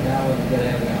build an alley, you gotta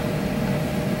have an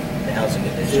alley. The housing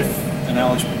addition. An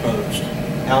alley's proposed.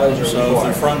 Alleys are So if they're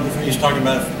required. front, he's talking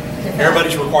about, if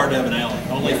everybody's required to have an alley,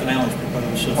 only if an alley's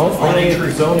proposed. So if they're front Only if the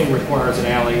entry, zoning requires an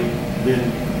alley, then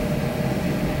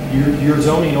your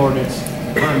zoning ordinance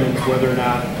determines whether or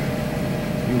not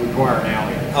you require an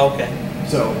alley. Okay.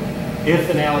 So if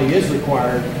an alley is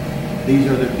required, these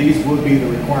would be the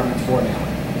requirements for an alley.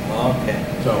 Okay.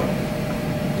 So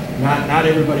not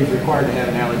everybody's required to have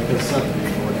an alley because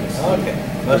subdivision ordinance. Okay.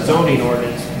 The zoning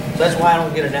ordinance, So that's why I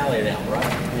don't get an alley now, right?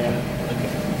 yeah.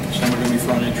 Okay. some are gonna be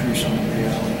front entry, some will be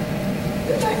alley.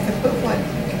 Good thing to put one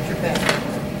picture back.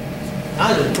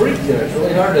 I was a freak there. It's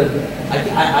really hard to.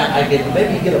 I could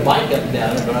maybe get a bike up and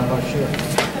down it, but I'm not sure.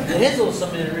 It has a little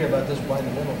symmetry about this right in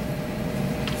the middle.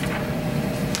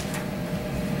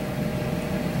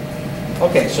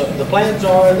 Okay, so the plans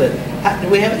are that. Do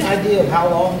we have any idea of how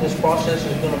long this process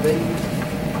is going to be?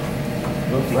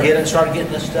 start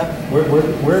getting this stuff?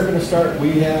 We're gonna start,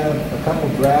 we have a couple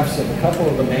drafts of a couple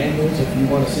of the manuals, if you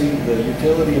wanna see, the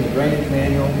utility and the drainage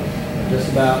manual are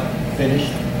just about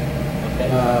finished.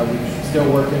 We're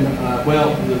still working,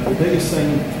 well, the biggest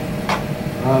thing,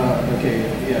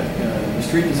 the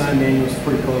street design manual is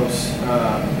pretty close.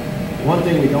 One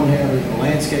thing we don't have is the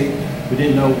landscape. We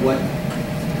didn't know what,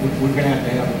 we're gonna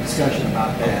have a discussion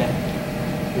about that.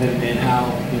 And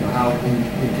how, how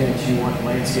intense you want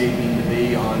landscaping to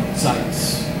be on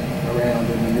sites around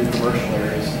in the new commercial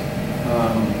areas.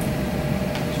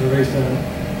 Surveys done.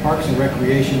 Parks and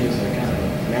Recreation is a kind of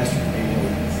a master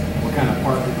manual. What kind of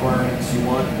park requirements you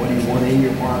want, what do you want in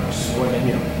your parks,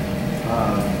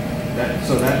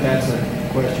 that's a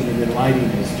question, and then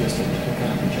lighting is just a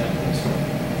kind of a checklist.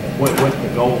 What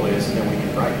the goal is, and then we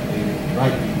can write the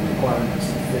requirements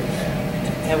to fit that.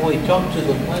 Have we talked to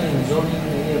the planning and zoning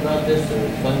any about this, or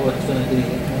explain what it's gonna be?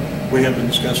 We have been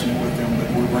discussing it with them, but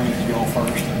we're bringing it to y'all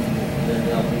first. Then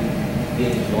they'll be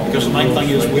getting all. Because the main thing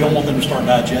is, we don't want them to start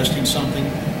digesting something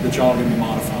that y'all are gonna be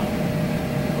modifying.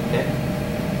 Okay.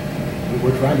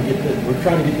 We're trying to get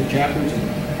the chapters and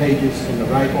pages in the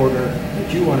right order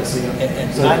that you want to see them.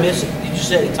 And So time that- is, did you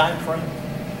say a time frame?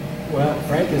 Well,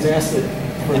 Frank has asked it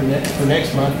for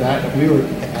next month,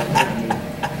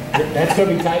 that's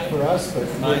gonna be tight for us, but.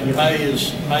 May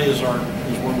is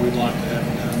where we'd like to have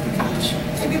it done, because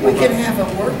Maybe we can have a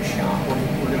workshop.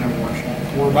 we're gonna have a workshop.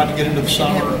 We're about to get into the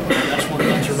summer, that's when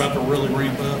things are about to really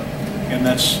ramp up,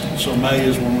 and so May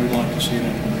is when we'd like to see it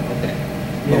implemented. Okay.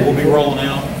 But we'll be rolling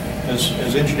out, as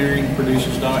engineering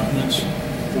produces documents,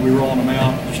 we'll be rolling them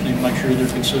out, just need to make sure they're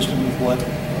consistent with what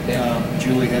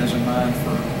Julie has in mind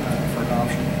for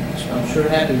adoption. So I'm sure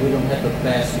happy we don't have to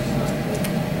pass this tonight.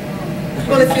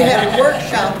 Well, if you had a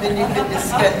workshop, then you could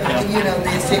discuss,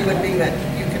 this, it would be that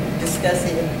you could discuss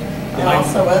it, and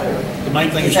also other. the main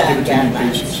thing is to give it to you in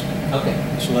guidelines. pieces, Okay.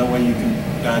 so that way you can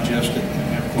digest it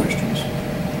and have questions.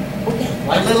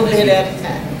 A little bit at a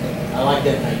time. I like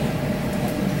that thing.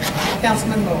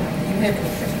 Councilman Moore, you have any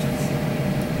questions?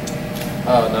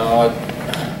 No,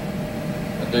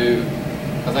 I do.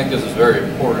 I think this is very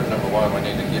important. Number one, we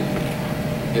need to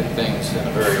get things in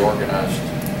a very organized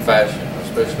fashion,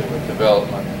 especially with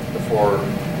development, before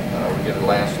we get a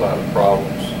landslide of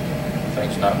problems,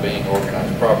 things not being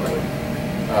organized properly.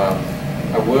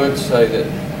 I would say that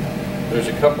there's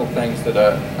a couple of things that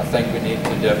I think we need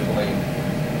to definitely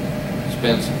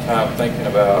spend some time thinking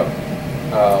about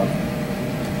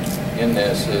in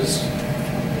this. Is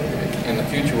in the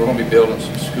future we're going to be building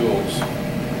some schools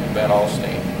in Van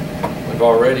Alstyne. We've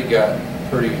already got a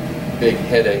pretty big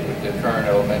headache with the current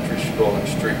elementary school and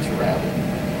streets around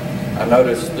it. I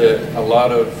noticed that a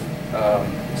lot of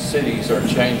cities are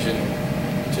changing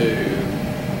to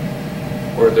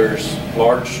where there's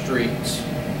large streets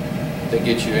that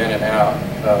get you in and out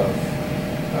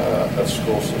of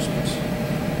school systems.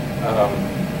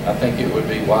 I think it would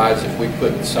be wise if we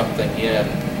put something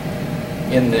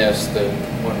in this that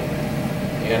when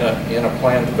in a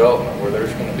planned development where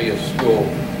there's going to be a school,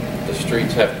 the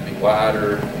streets have to be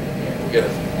wider.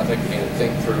 I think we need to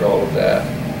think through all of that.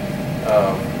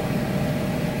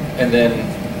 And then,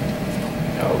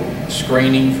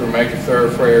 screening for major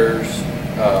thoroughfares,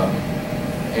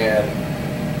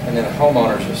 and then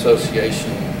homeowners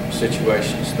association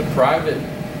situations. The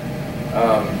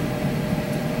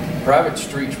private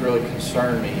streets really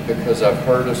concern me because I've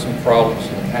heard of some problems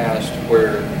in the past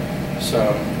where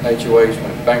some HOAs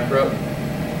went bankrupt,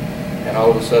 and all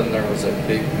of a sudden there was a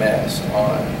big mess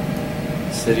on.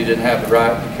 The city didn't have the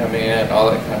right to come in,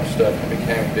 all that kind of stuff, and it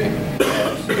became a big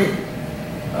mess.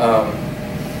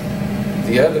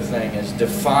 The other thing is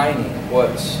defining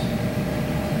what's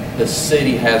the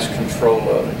city has control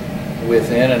of it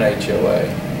within an HOA.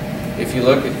 If you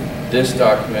look at this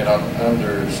document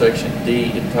under section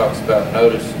D, it talks about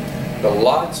notice the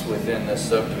lots within this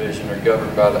subdivision are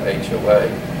governed by the HOA.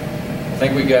 I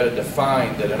think we got to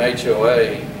define that an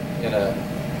HOA in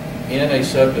a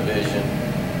subdivision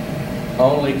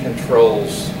only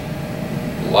controls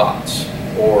lots,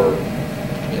 or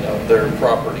their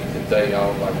property that they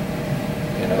own, like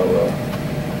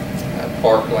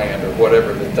parkland or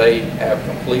whatever, that they have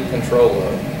complete control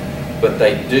of, but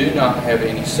they do not have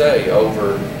any say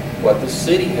over what the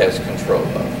city has control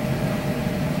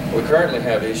of. We currently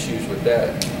have issues with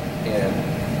that in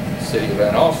the city of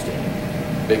Van Alstyne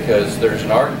because there's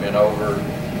an argument over,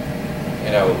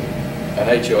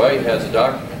 an HOA has a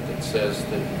document that says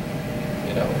that,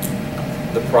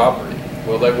 the property,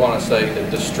 well, they want to say that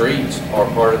the streets are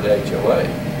part of the HOA.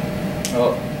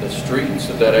 Well, the streets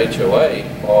of that HOA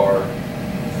are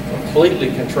completely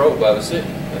controlled by the city.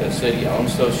 The city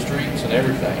owns those streets and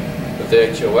everything. The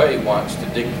the HOA wants to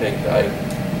dictate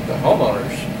the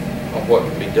homeowners on what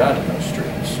can be done in those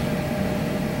streets.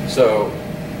 So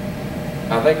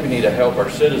I think we need to help our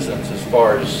citizens as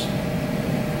far as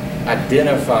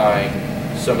identifying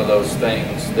some of those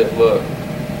things that, look,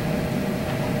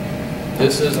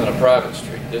 this isn't a private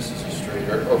street, this is a street,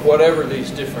 or whatever these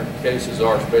different cases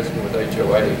are, especially with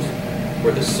HOAs,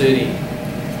 where the city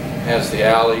has the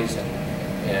alleys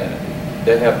and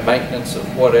they have maintenance of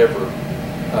whatever,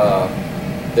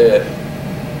 that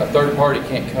a third party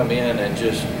can't come in and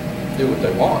just do what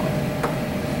they want.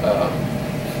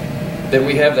 That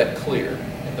we have that clear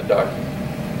in the document.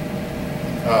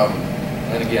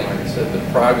 And again, like I said, the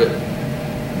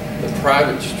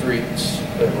private streets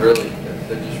that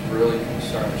just really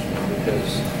concerns me,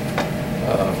 because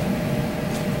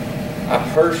I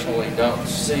personally don't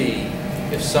see,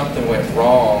 if something went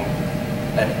wrong,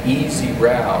 an easy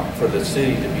route for the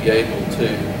city to be able to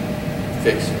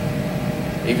fix it.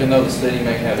 Even though the city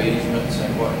may have easements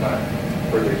and whatnot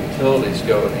where their utilities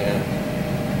going in,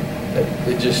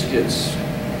 it just gets,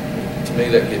 to me,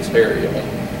 that gets hairy. I mean,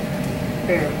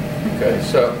 Very. okay,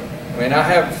 so, I mean, I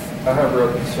have real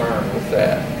concern with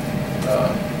that.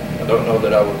 I don't know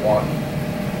that I would want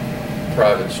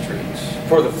private streets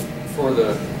for the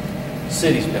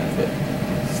city's benefit.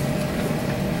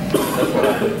 That's what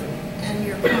I do. And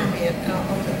your comment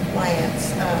on the plants,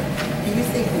 do you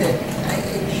think that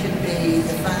it should be,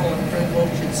 the final approval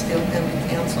should still come to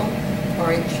council,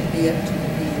 or it should be up to the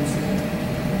P&Z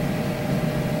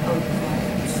on the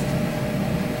plants?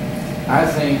 I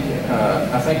think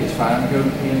it's fine to go to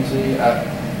P&Z. I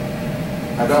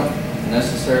don't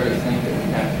necessarily think that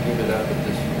we have to give it up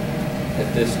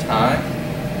at this time.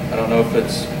 I don't know if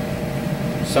it's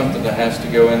something that has to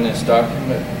go in this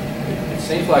document. It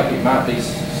seems like it might be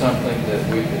something that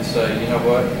we could say, you know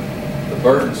what, the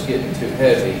burden's getting too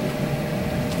heavy.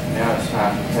 Now it's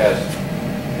time to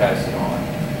pass it on.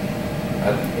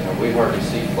 We hardly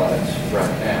see flats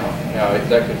right now. Now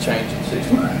that could change in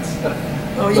 6 months.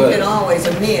 Oh, you can always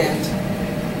amend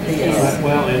this.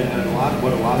 Well, and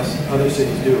what a lot of other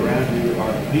cities do around you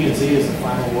are, P&Z is the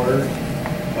final word,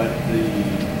 but the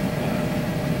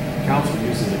council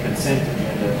uses a consent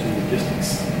agenda to just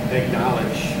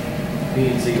acknowledge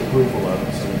P&Z approval of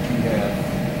it, so that you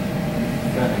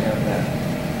kind of have that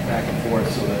back and forth,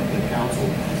 so that the council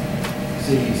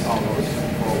sees all those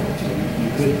come forward. So you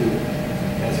could do it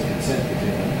as a consent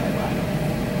agenda type item.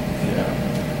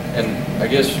 Yeah. And I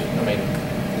guess,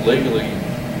 legally,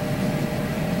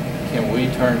 can we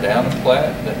turn down a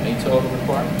plat that meets all the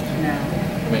requirements? No.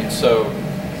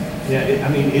 Yeah,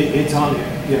 it's on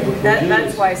there. Yeah, but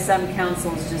That's why some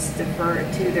councils just defer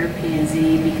it to their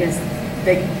P&Z, because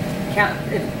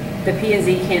the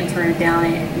P&Z can't turn it down,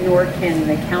 nor can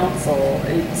the council.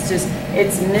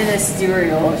 It's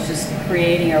ministerial. It's just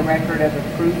creating a record of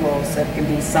approval so it can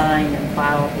be signed and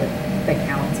filed with the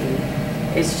county.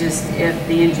 It's just if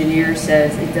the engineer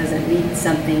says it doesn't meet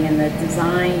something in the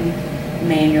design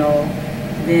manual,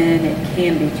 then it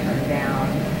can be turned down.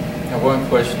 Now, one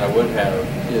question I would have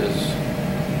is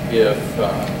if,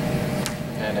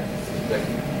 and if they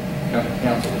can come to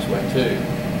council this way too,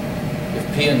 if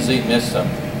P&Z missed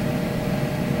something,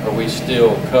 are we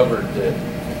still covered that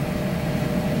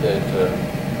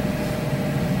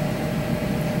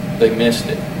they missed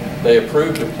it? They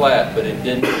approved the plat, but it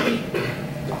didn't meet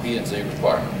the P&Z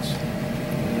requirements.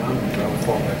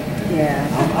 Yeah,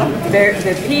 they're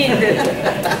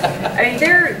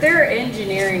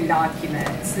engineering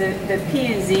documents. The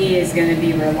P&Z is going to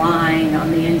be relying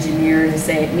on the engineer to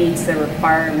say it meets the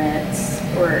requirements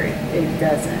or it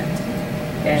doesn't.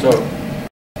 And so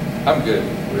I'm good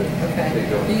with Okay. it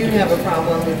going. Do you have a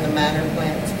problem with the minor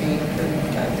plants being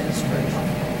approved by administration?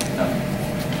 No,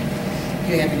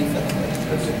 Do you have any further questions?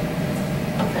 that's it.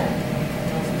 Okay.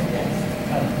 Councilman Davis?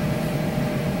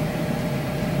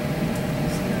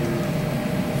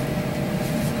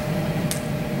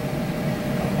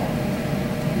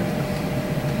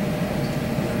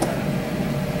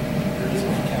 There is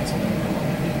one council member on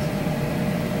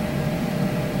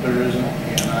There isn't,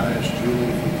 and I asked Julie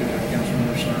if we could have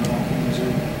Councilmember serve on P&Z.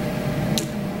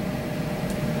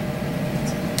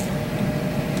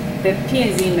 the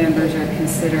P&Z members are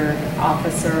considered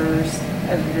officers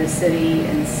of the city,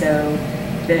 and so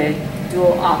the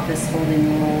dual office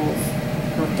holding rules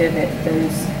prohibit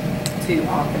those two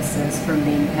offices from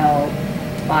being held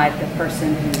by the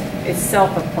person who, it's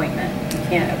self-appointment. You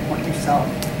can't appoint yourself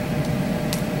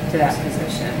to that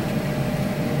position.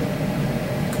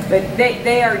 But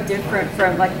they are different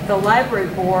from, like, the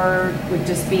library board would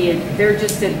just be, they're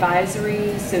just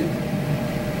advisory, so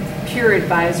pure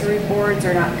advisory boards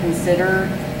are not considered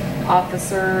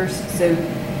officers. So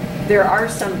there are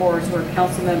some boards where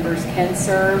council members can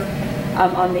serve.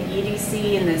 On the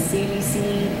EDC and the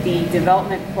CDC, the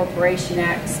Development Corporation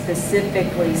Act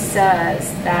specifically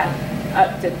says that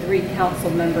up to 3 council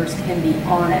members can be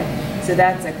on it. So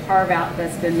that's a carve out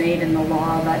that's been made in the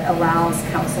law that allows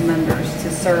council members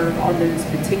to serve on those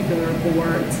particular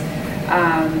boards.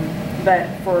 But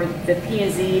for the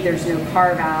P&Z, there's no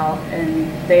carve out,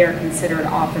 and they are considered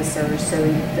officers, so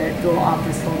the dual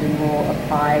office holding rule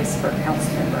applies for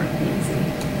council member and P&Z.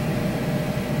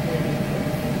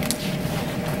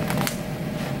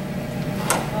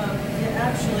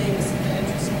 Actually, it's been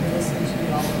interesting to listen to you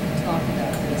all talk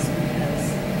about this because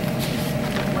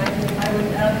I would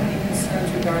have any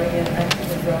concerns regarding it. I think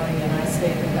we're growing, and I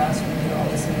say the faster we get all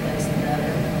this in place, the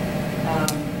better.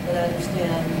 But I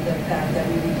understand the fact that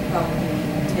we need to probably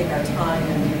take our time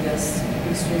and do this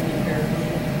extremely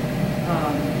carefully.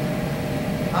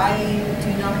 I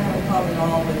do not have a problem at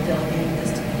all with delegating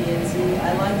this to P&Z.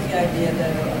 I like the idea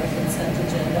that a consent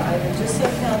agenda item, just so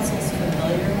council's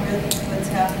familiar with what's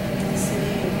happening in the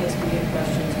city in case we get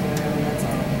questions or whatever, that's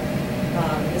all.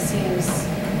 It seems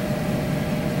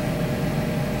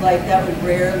like that would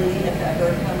rarely, if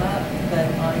ever, come up, but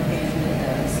on occasion it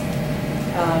does.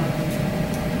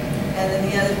 And then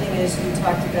the other thing is you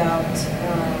talked about,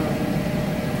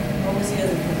 what was the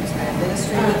other thing?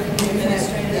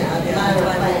 Administrative? Yeah, I'm fine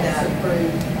with that.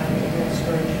 approved by the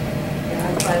administration. Yeah,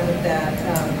 I'm fine with that.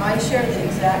 I share the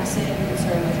exact same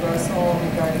concern with Russell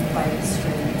regarding private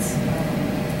streets.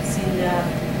 Seeing that,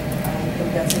 I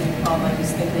think that's a new problem. I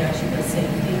just think they actually put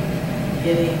safety,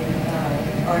 getting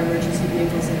our emergency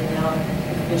vehicles in and out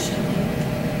efficiently,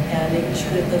 and making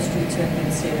sure that those streets are in good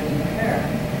state of repair.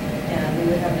 And we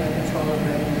would have no control over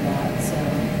any of that. So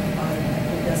I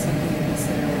think that's something to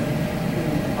consider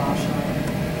putting the bosh on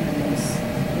in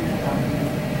that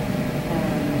document.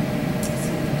 Let's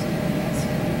see if there's anything else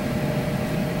here.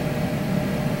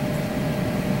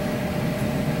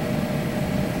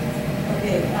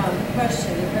 Okay,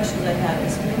 the questions I had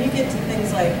is when you get to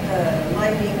things like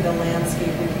lighting, the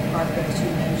landscaping, the park that you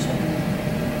mentioned,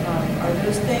 are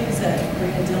those things that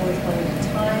we're going to deal with one at a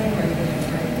time, or are you going to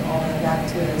bring all that back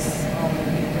to us all in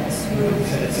the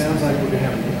It sounds like we're going to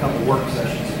have a couple work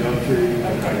sessions to go through the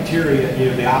criteria,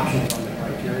 the options on the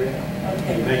criteria.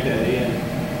 Okay. And make that in,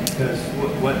 because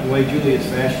the way Julia's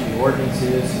fashioned the ordinance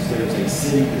is there's a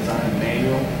city design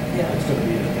manual. Yeah. It's going to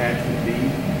be an attachment B,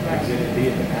 Right. exhibit B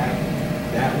at the back.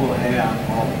 That will have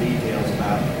all the details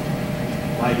about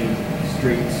lighting,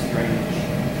 streets, drainage,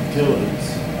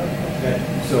 utilities.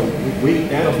 So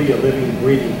that'll be a living,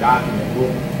 breathing document.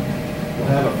 We'll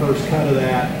have a first cut of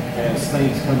that as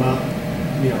things come up.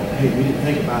 Hey, we didn't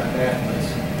think about that.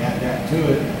 Let's add that to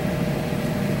it.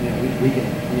 We can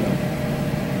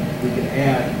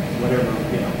add whatever.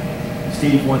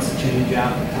 Steve wants to change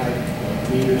out the type of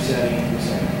meter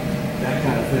settings and that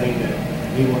kind of thing that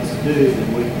he wants to do.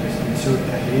 Then we can just insert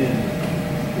that in.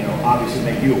 Obviously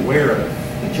make you aware of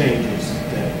the changes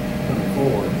that are coming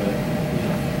forward, but.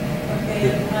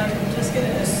 Okay, and I'm just going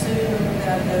to assume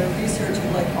that the research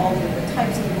of like all of the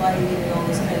types of lighting and all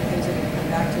those kind of things are going to come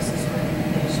back to us as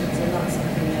recommendations and not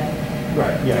something that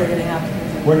Right, yeah. we're going to have to.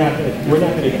 We're not going to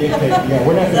dictate, we're not going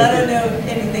Because to. I don't know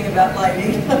anything about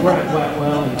lighting. Right,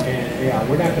 well, and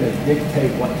we're not going to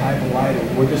dictate what type of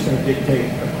lighting, we're just going to dictate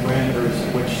the parameters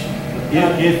in which,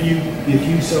 if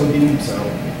you so deem so,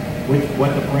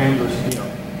 what the parameters,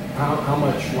 how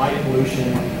much light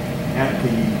pollution at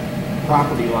the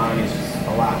property line is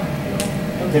allowed.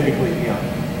 Typically,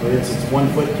 for instance, 1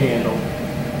 foot candle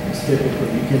is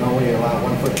typically, you can only allow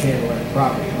 1 foot candle at the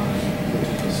property line, which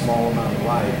is a small amount of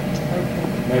light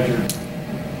measured.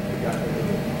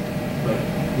 But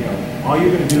all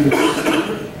you're going to do is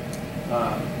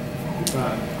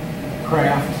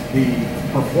craft the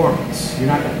performance. You're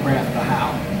not going to craft the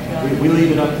how. We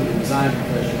leave it up to the design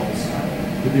professionals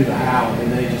to do the how,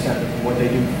 and they just have to. What they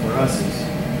do for us is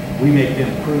we make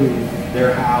them prove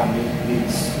their how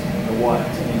meets the what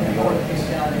in the ordinance.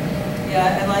 Got it.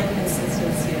 Yeah, I like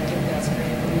consistency. I think that's great.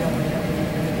 We don't want to have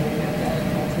anything we have that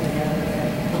all together.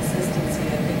 That consistency,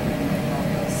 I think, might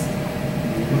help us.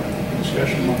 The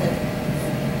discussion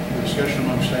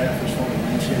among staff as far as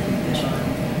landscaping is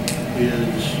concerned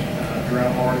is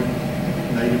drought hardy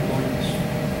native plants.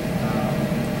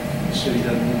 The city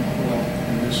doesn't want,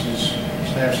 and this is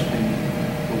staff's opinion,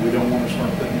 but we don't want to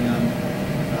start putting in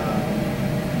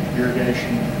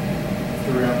irrigation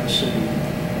throughout the city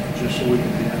just so we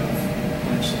can have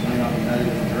plants that may not be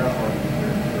native and drought hardy,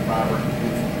 but they're vibrant and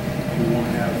beautiful. We want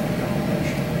to have a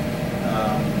combination.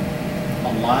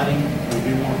 On lighting, we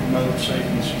do want to promote safety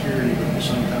and security, but at the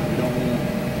same time, we don't want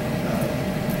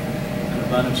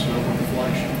abundance of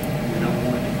overflation. We don't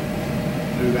want it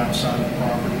to move outside of the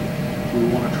property. We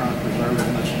want to try and preserve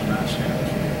as much of the nice sky as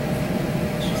we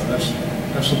can. So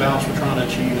that's the balance we're trying to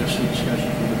achieve. That's the discussion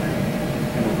we're going to have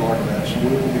in regard to that. So we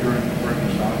will be bringing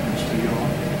those documents to y'all.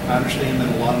 I understand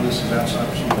that a lot of this is outside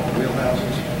of some of our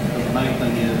wheelhouses, but the main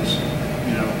thing is,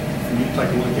 you know, for you to take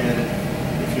a look at it,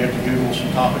 if you have to Google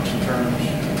some topics and terms,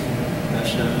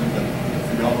 that's done, but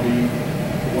for y'all to be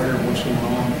aware of what's going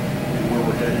on and where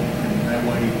we're headed, and that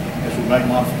way, as we make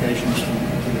modifications to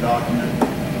the document,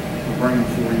 we're bringing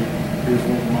for you, here's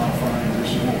what we're modifying,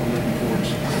 this is what we're looking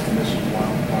towards, and this is why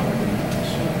we're doing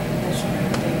this. So,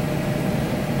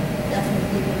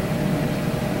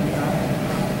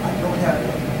 I don't have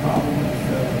a problem with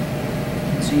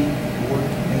seeing the board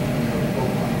making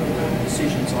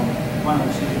decisions on, final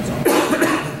decisions on their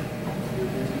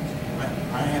business.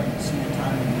 I haven't seen a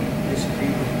time when we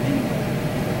disagree with them anyway.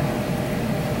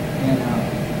 And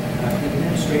the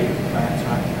administrative plan,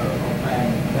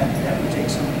 that would take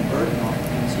some of the burden off,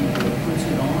 and see if it puts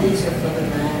it on. These are for the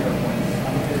matter ones,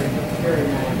 very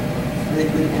matter.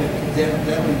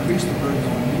 That would increase the burden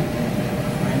on you,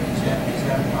 right? Is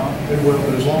that a problem? it will,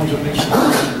 but as long as it meets the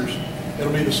standards,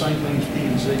 it'll be the same thing as P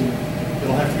and Z.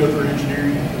 It'll have to go through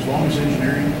engineering. As long as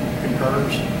engineering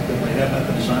concurs that they have met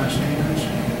the design standards,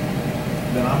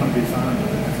 then I'm going to be fine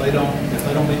with it. If they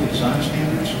don't meet the design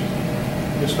standards,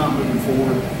 it's not moving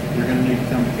forward. You're going to need to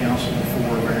come to council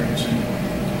for a variance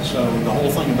anyway. So the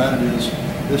whole thing about it is,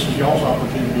 this is y'all's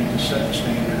opportunity to set the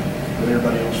standard that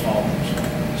everybody else follows.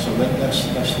 So that's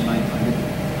the main thing.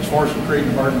 As far as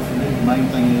creating a burden for me, the main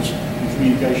thing is the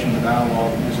communication, the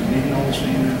dialogue. Is it meeting all the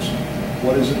standards?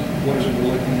 What is it we're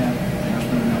looking at? And it's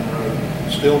moving down the road.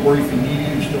 Still briefing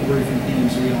you, still briefing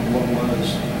P&Z on what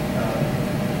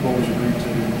was agreed to.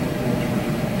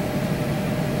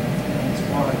 As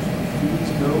far as fees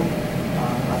go,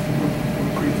 I think we're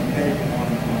pretty competitive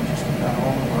on just about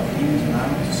all of our fees, and I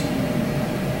don't see any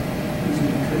reason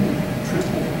we couldn't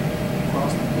triple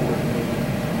across the board.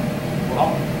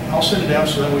 Well, I'll send it out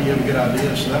so that way you have a good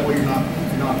idea. So that way you're not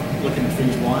looking at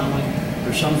fees blindly.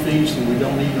 There's some fees that we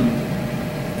don't even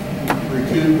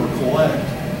recoup or collect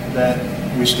that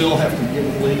we still have to get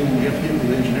with legal, we have to get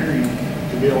with engineering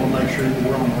to be able to make sure that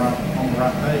we're on the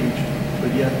right page.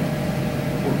 But yet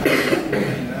we're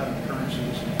paying it out of the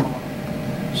currencies.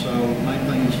 So the main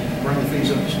thing is bring the fees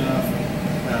up to snuff,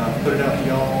 put it out to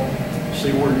y'all,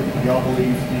 see where y'all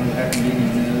believe the happy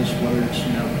medium is, whether it's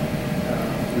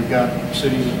we've got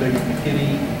cities as big as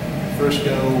McKinney,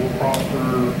 Frisco,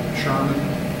 Prosper, Sherman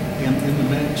in the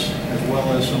mix, as well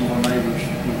as some of our neighbors.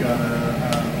 We've got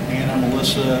Anna,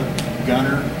 Melissa,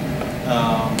 Gunner,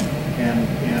 and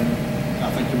I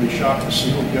think you'll be shocked to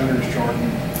see what Gunner's charging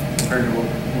compared to what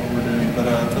we're doing. But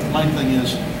the main thing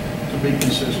is to be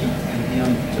consistent, and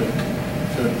again to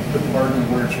put the burden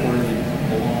where it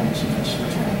belongs, and that's on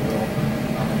the developer,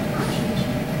 not on the persons.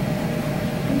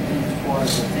 And as far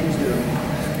as the things that are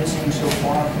missing so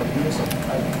far from this,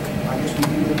 I guess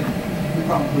we're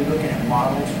probably looking at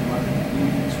models from other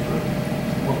communities for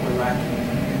what we're lacking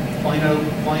in here.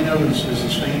 Plano is the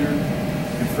standard,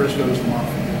 and Frisco is the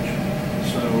modification.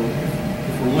 So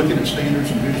if we're looking at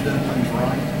standards and who's done things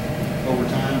right over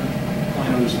time,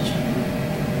 Plano is the standard.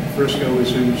 Frisco is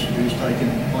who's taken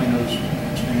Plano's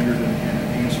standard and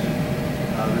enhanced it.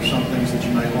 There's some things that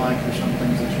you may like, there's some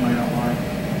things that you may not like.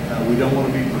 We don't want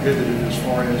to be prohibited as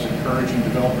far as encouraging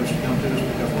developers to come to us,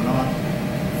 because we're not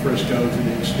Frisco to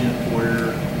the extent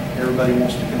where everybody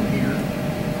wants to come here.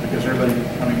 Because everybody,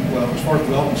 as far as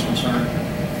development's concerned,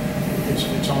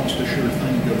 it's almost a sure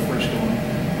thing to go to Frisco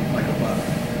and make a buck.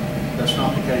 That's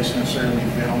not the case necessarily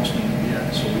in Alstyne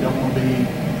yet. So we don't want to be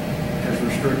as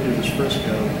restrictive as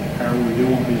Frisco. However, we do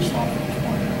want to be as thoughtful as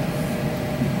Plano.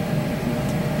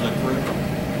 Is that correct?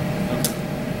 Okay.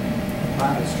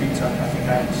 Private streets, I think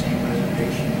I had the same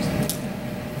reservation as the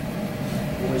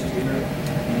boys here.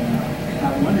 And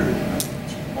I wondered,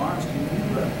 Chief Barnes, can you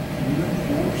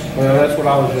enforce? Well, that's what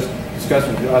I was just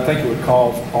discussing. I think it would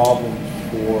cause problems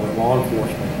for law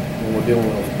enforcement when we're dealing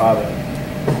with private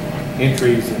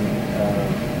entries and,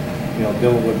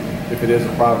 dealing with, if it is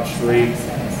a private street.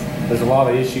 There's a lot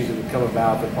of issues that would come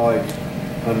about that probably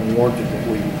unwarranted that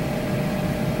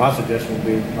my suggestion would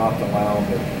be not to allow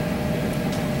them.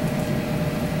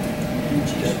 Do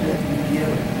you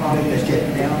have a problem with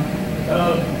getting down?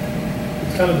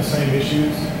 It's kind of the same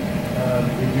issues.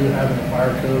 We do have in the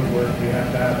fire code where we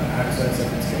have to have access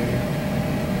if it's gated.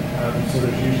 So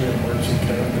there's usually an emergency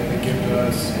code that they give to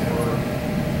us, or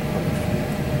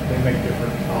they make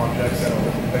different objects that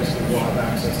will basically we'll have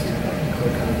access to, like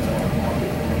click on it or unlock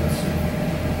it for us, or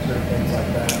certain things like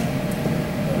that.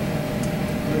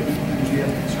 And do you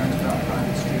have concerns about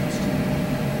private streets too?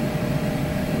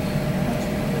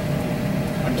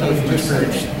 I can tell you from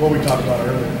experience, What we talked about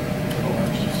earlier, pretty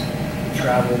much, just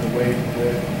travel, the weight, the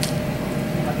width.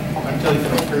 I can tell you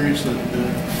from experience that the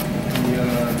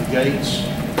gates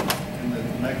and the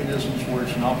mechanisms where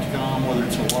it's an opticom, whether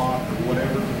it's a lock or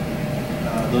whatever,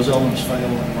 those elements fail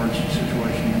in an emergency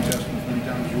situation. You can test them as many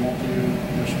times as you want to,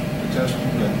 just to test them,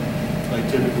 but they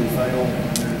typically fail.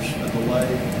 There's a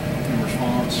delay in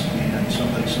response and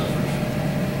somebody suffers.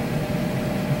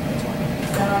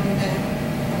 Is that all you have?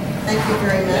 Thank you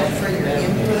very much for your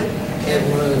input. And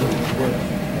one of the,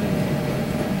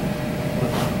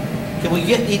 can we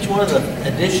get each one of the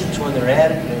additions when they're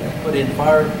added, put in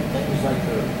fire things like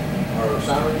our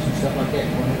sirens and stuff like that,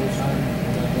 one of those sirens?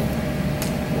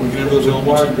 We've got those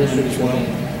elements in it as well.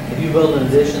 If you build an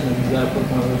addition, then you gotta put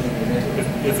one of those in your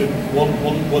neighborhood. If it,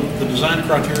 what the design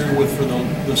criteria with for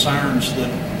the sirens that,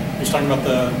 he's talking about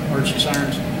the emergency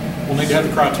sirens, we'll need to have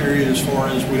the criteria as far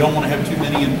as, we don't want to have too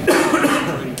many in a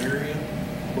concentrated area,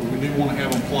 but we do want to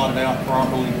have them plotted out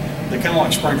properly. They're kind of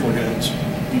like sprinkler heads.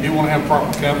 You do want to have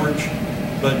proper coverage,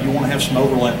 but you want to have some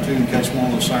overlap too in case one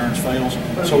of those sirens fails.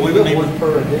 So we would need one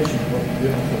per addition, but we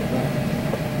don't put that.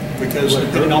 Because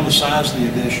depending on the size of the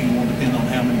addition, will depend on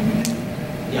how many we need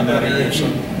Yeah, in that but area.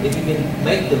 if you can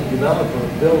make the developer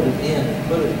build it in and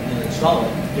put it and install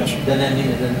it, Yes, sir. then that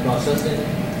means it doesn't cost us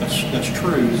anything. That's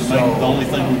true. The only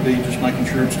thing would be just making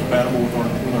sure it's compatible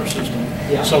with our system.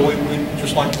 Yeah. So we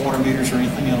just like water meters or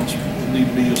anything else, would need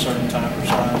to be a certain type or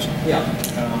size. Yeah.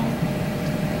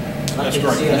 That's I can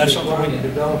great. see And us that's something requiring we, a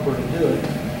developer to do it,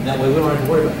 and that way we don't have to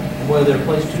worry about it. And whether they're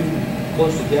placed too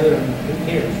close together, and who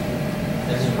cares?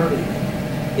 That's a perfect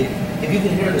thing. If you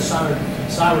can hear the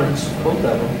sirens, both of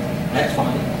them, that's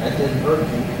fine. That doesn't hurt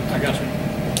you. I got you.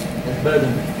 That's better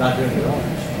than not hearing the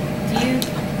others. Do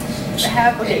you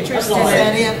have Okay, interest that's in all I Is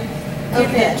that it? it? Do you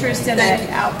Okay. have interest in Thank an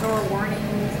you. outdoor warning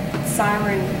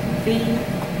siren fee?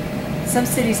 Some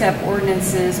cities have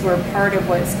ordinances where part of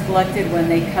what's collected when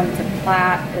they come to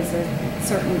plat is a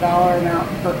certain dollar amount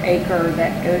per acre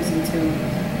that goes into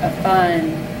a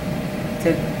fund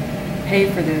to pay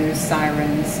for those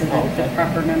sirens so that the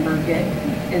proper number get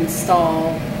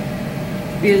installed.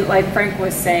 Because like Frank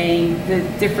was saying, the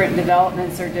different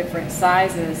developments are different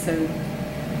sizes, so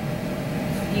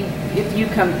if you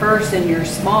come first and you're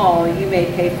small, you may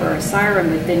pay for a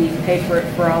siren, but then you pay for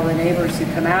it for all the neighbors who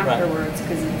come afterwards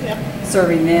because it's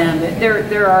serving them. But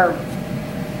there are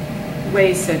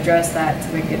ways to address that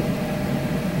to make it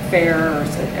fair, or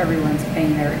so that everyone's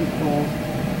paying their equal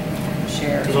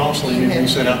share. because honestly, you can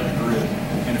set out in the grid.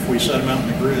 And if we set them out in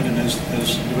the grid and as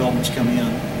developments come in,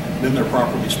 then they're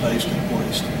properly spaced and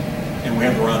placed. And we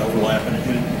have the right overlap. And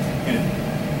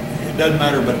it doesn't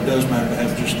matter, but it does matter to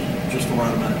have just the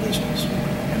right amount of distance.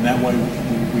 And that way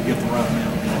we get the right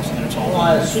amount and it's all. Well,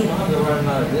 I assume I'm the right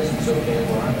amount of distance, okay,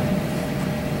 where I'm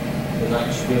at. Because I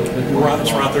just feel. You're right,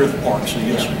 it's right there at the park, so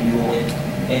yes, sir, you are.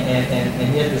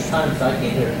 And yet there's times I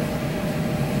can't hear it.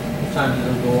 There's times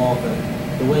it'll go off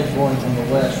and the wind's blowing from the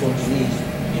west towards the east,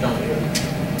 you don't hear it.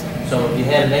 So if you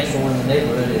had an extra one in the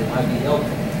neighborhood, it might be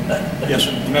helpful. Yes,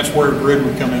 sir. And that's where a grid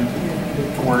would come in,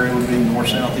 to where it would be north,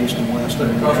 south, east, and west. But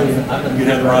And probably,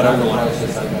 you'd have the right overlap.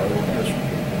 Yes, I know. Yes, sir.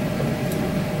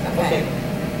 Okay.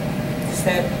 Does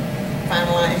that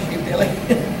finalize you, Billy?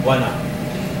 Why not?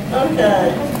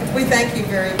 Okay. We thank you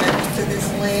very much for this,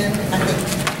 Lynn. I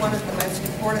think one of the most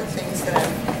important things that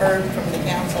I've heard from the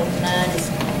council tonight is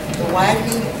the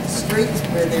widening of the streets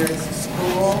where there is a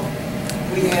school.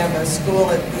 We have a school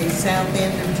at the south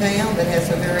end of town that has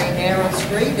a very narrow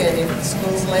street, and if the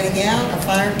school's letting out, a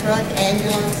fire truck,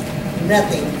 ambulance,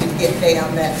 nothing could get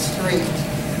down that street.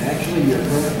 And actually, your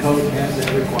current code has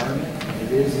that requirement.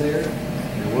 It is there.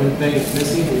 And one thing it's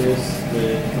missing is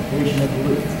the completion of the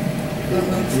loop.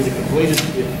 If you completed,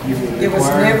 if you would require. It was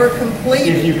never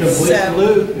completed. If you complete the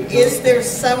loop. Is there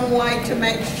some way to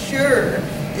make sure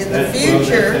in the That's- well,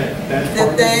 future that's part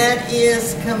of it. that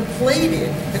is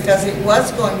completed? Because it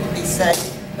was going to be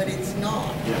safe, but it's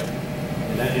not. Yeah.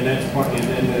 And that's part, and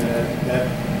then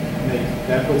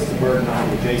that puts the burden on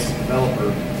the adjacent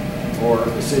developer or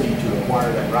the city to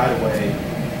acquire that right of way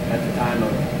at the time of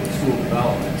the school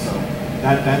development. So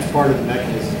that's part of the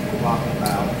mechanism we're talking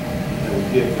about, that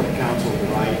would give the council the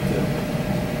right to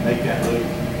make that loop.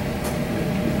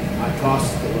 It might cost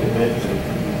a little bit, but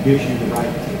it gives you the right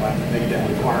to make that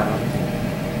requirement,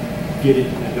 get it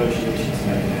in negotiations and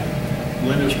make it happen.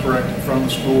 Linda's correct. From the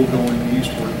school going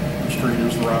eastward, the street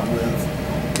is the right width.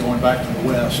 Going back to the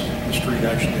west, the street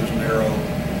actually is narrow,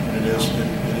 and it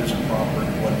is improper.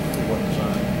 It wasn't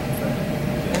designed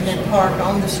effectively. And then park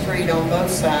on the street on both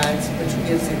sides, which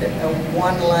gives it a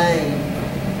one lane.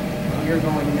 You're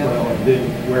going Well, nowhere. and then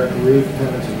where Ruth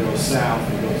turns and goes south,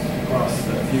 and goes across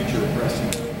the future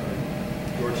Preston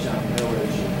Georgetown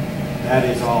Village, and that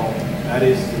is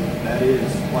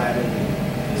platted and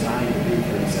designed to be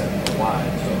 37 foot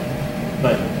wide, so,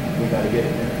 but we gotta get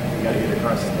it there, we gotta get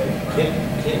across that thing.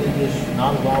 Can't we just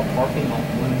not allow parking on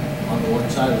the one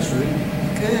side of the street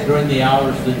Good, during the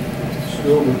hours that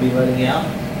school would be letting out?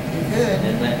 good.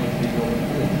 And that would be going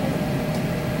good.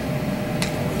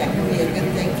 That would be a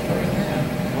good thing to bring up.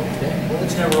 Okay, well,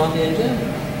 it's never on the agenda.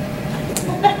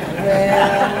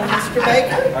 Well, Mr.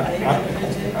 Baker,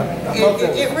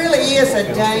 it really is a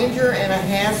danger and a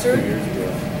hazard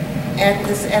at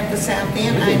the south You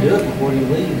end. can do it before you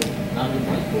leave, not in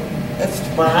Blackboard.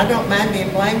 Well, I don't mind being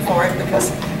blamed for it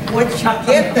because once you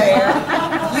get there,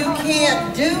 you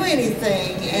can't do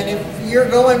anything. And if you're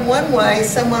going one way,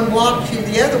 someone blocks you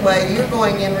the other way, you're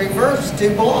going in reverse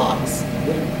 2 blocks.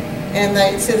 And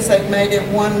since they've made it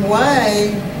one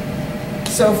way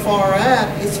so far up,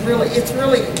 it's really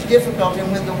difficult.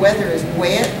 And when the weather is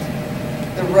wet,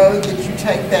 the road that you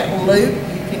take that loop,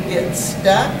 you can get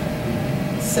stuck.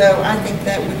 So I think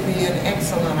that would be an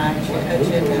excellent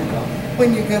agenda.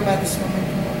 When you go by the swimming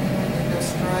pool, when you go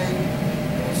straight,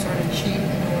 you sort of cheat and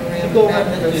go around. You go right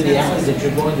into the alley that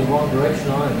you're going the wrong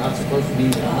direction on and not supposed to be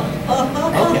on.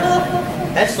 Okay.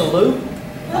 That's the loop?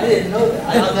 I didn't know that. I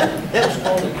thought that was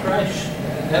called a trash.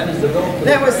 That was the road.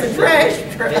 That was the trash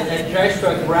truck. And that trash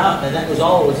truck route, and that was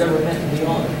all it was ever meant to be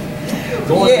on.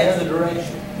 Going Yes. the other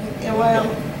direction. Yeah, well,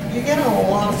 you get on a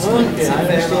lot of streets. Okay, I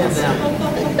understand now.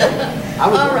 I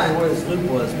was All right. wondering where this loop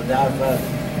was, but now I've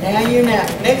Now you know.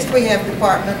 Next we have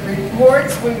department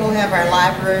reports. We will have our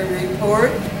library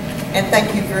report. And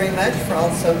thank you very much for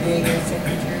also being our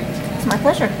secretary. It's my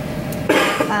pleasure.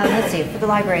 Let's see, for the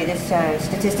library, this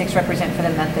statistics represent for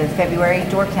the month of February.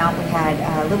 Door count, we had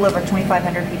a little over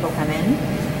 2,500 people come in.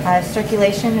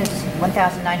 Circulation is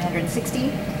 1,960.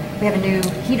 We have a new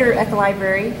heater at the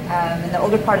library. In the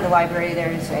older part of the library,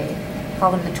 there's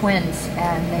call them the twins,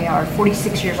 and they are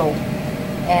 46 years old.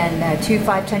 And 2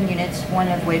 5-ton units, one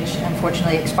of which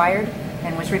unfortunately expired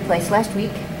and was replaced last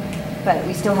week. But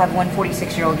we still have one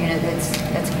 46-year-old unit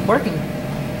that's working.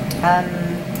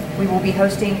 We will be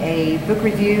hosting a book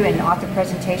review and author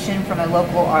presentation from a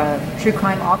local true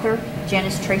crime author,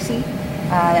 Janice Tracy.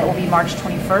 That will be March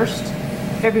 21st.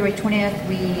 February 20th,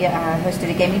 we hosted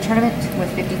a gaming tournament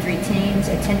with 53 teams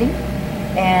attending.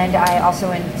 And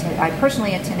I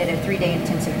personally attended a 3-day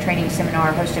intensive training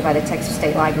seminar hosted by the Texas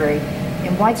State Library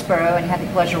in Whitesboro and had the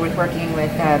pleasure with working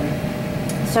with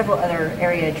several other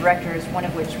area directors, one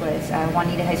of which was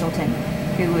Juanita Hazelton,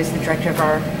 who was the director of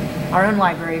our own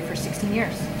library for 16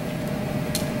 years.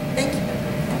 Thank you.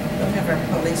 We'll have our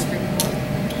police report.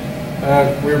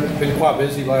 We've been quite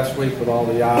busy last week with all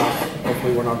the ops.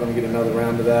 Hopefully we're not going to get another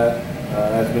round of that.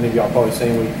 As many of y'all probably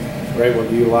seen, we were able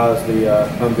to utilize the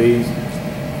Humvees.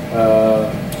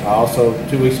 I also,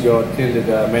 2 weeks ago, attended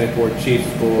Mandatory Chief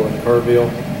School in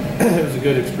Kerrville. It was a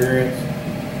good experience.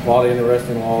 A lot of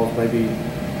interesting laws maybe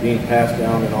being passed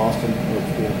down in Austin, which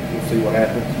we'll see what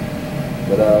happens.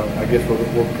 But I guess we're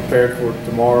prepared for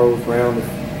tomorrow's round.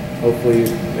 Hopefully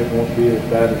it won't be as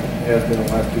bad as it has been the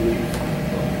last 2 weeks.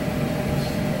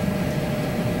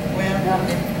 Well,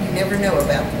 you never know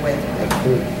about the weather. That's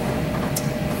good.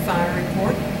 Fire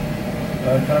report.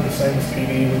 Kind of the same as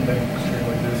PD. We've been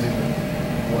extremely busy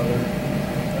with weather.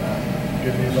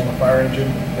 Good news on the fire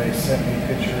engine. They sent me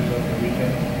pictures over the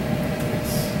weekend.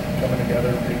 It's coming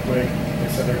together pretty quick. They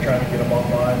said they're trying to get them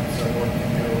online so everyone can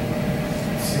go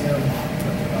see them,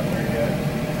 but they're not there yet.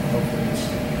 Hopefully this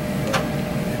week. But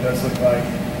it does look like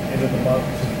end of the month,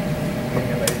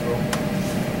 beginning of April.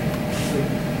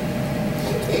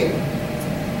 Thank you.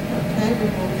 Okay, we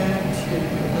will go to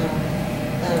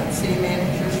city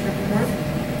manager's report.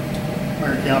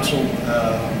 Mayor and Council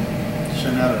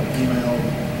sent out an email.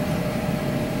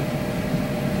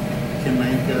 Kim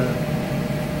Manka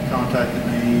contacted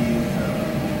me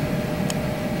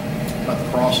about the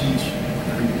crossings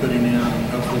they're going to be putting in,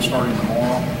 hopefully starting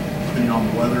tomorrow, depending on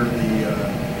the weather.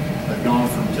 They've gone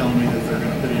from telling me that they're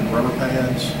going to put in rubber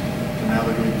pads to now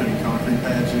they're going to be putting concrete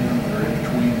pads in that are in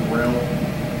between the rail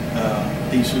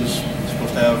pieces. It's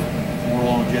supposed to have more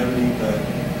longevity, but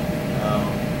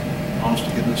honest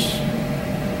to goodness,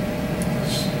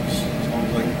 as long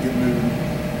as they can get moving,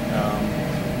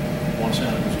 one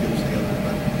sounded as good as the other.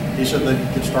 But he said they'd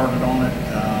get started on it.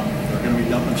 They're going to be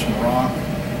dumping some rock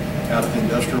out at the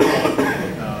industrial park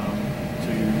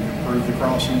to improve the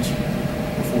crossings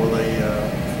before they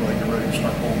get ready to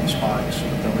start pulling the spikes. So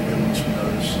they'll be giving us some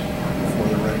notice before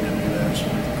they're ready to do that, so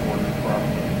we can coordinate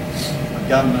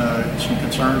gotten some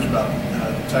concerns about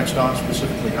TxDOT,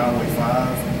 specifically Highway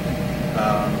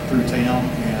 5 through town,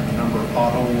 and the number of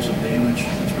potholes and damage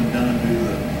that's been done due to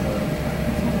the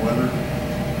weather.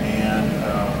 And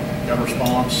got a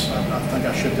response. I think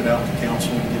I shipped it out to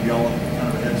council to give y'all kind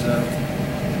of a heads up.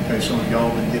 Okay, some of y'all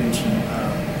have been getting some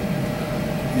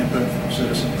input from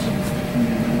citizens and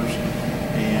community members.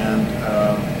 And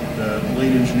the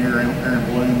lead engineer, Aaron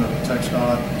Bloom of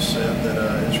TxDOT, said that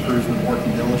his crew's been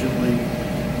working diligently,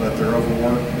 but they're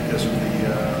overworked because of the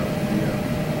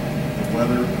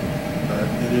weather. But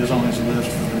it is on his list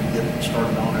for them to get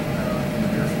started on it in the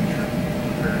near future,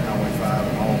 repairing Highway 5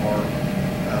 and all of our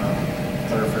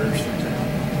thoroughfares through town.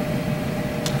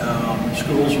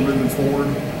 Schools are moving forward.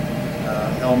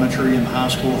 Elementary and the high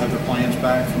school have their plans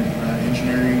back from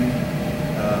engineering,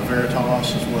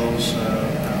 Veritas, as well as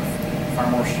Fire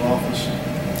Marshal's office,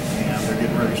 and they're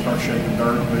getting ready to start shaking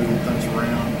dirt, moving things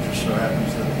around. It just so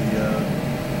happens that the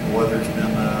weather's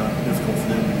been difficult for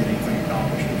them to get anything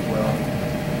accomplished as well.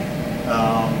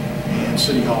 And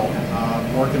City Hall,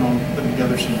 working on putting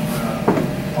together some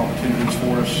opportunities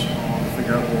for us to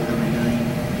figure out what we're going to be doing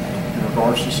in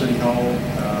regards to City Hall.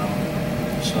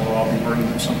 So I'll be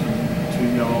bringing something to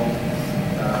y'all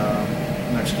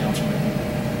next council meeting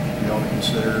for y'all to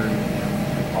consider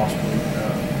and possibly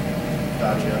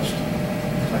digest,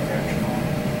 take action on.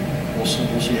 We'll see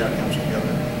how it comes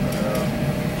together. But,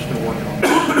 still working on it.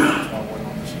 While working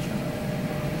on this agenda.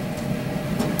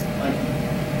 Thank you.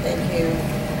 Thank you.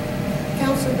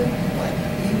 Councilman,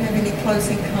 do you have any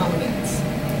closing comments?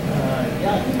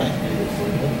 Yeah, I think I can do this a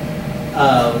little bit.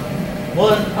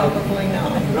 One, Probably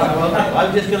not.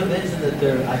 I'm just going to mention that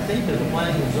I think there's a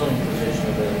planning and zoning position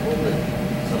available that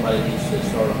somebody needs to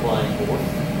start applying for.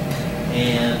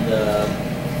 And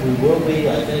we will be,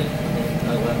 I think,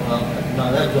 no,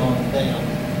 that was the only thing.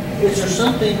 Is there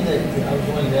something that I was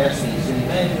going to ask the city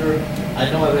manager? I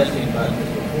know I've asked him about this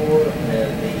before, the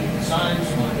signs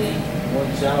on the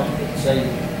going south that say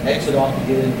exit off to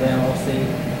get into Van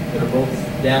Alstyne that are both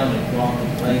down and gone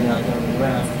and laying out there on the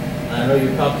ground. I know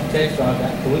you're talking to TxDOT.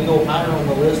 Can we go higher on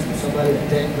the list with somebody at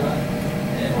TxDOT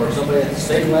or somebody at the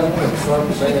state level and start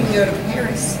We saying? can go to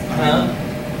Paris. Huh?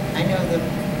 I know the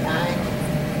guy,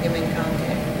 am in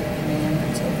contact with the man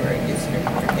that's over at District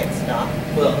for TxDOT.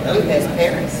 Well, that would He be has nice.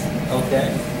 Paris.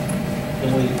 Okay.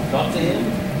 Can we talk to him?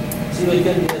 See if we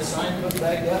can get a sign put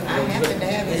back up? I happen to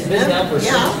have his It's been down number. for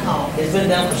Yeah, I'll call. It's been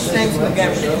down for 6 Thanks for months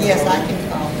or so. government. Yes, I can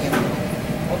call him.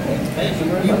 Okay, thank you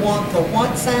very You much. want the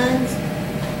what signs?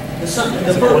 The two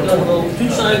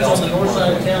signs on the north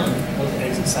side of town.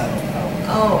 Exit sign on Powell.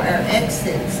 Oh, our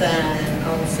exit sign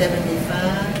on 75.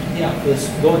 Yeah, it's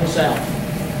going south.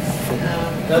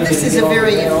 This is a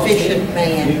very efficient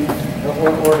man.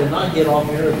 Or to not get off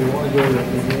here if you want to go to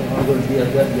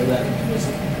DFW, that is.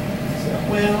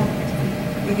 Well,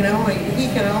 he can only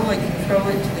control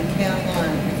it to the county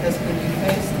line, because when you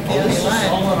face the Oh, this county is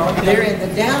all in our line, they're county? in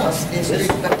the Dallas district,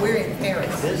 This- but we're in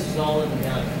Paris. This is all in the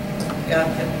county.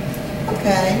 Gotcha.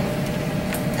 Okay.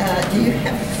 Do you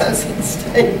have a closing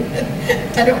statement?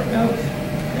 I don't know.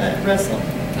 Russell?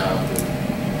 No. Okay.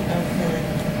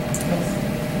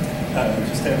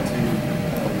 Just have to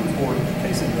report, in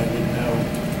case anybody didn't know,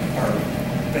 our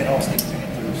Van Alstyne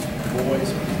Panthers boys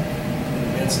are in the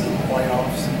midst of the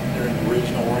playoffs. They're in the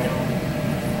regional round.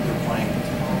 They're playing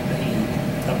Tampine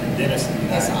up in Denison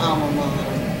That's tonight. alma mater.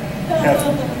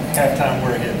 Halftime,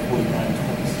 we're ahead 49-26.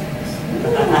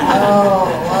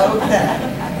 Oh, okay.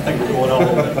 I think we're going all the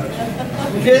way.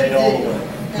 Good All the deal. way.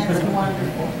 That's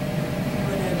wonderful.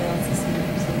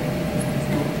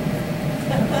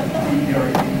 You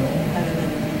already know.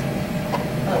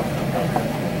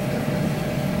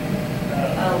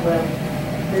 Oh, well,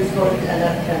 there's going to an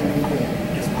upcoming event.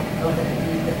 Yes, ma'am. Okay.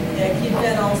 Yeah, Keep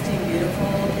Van Alstyne Beautiful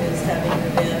is having an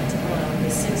event the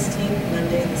 16th,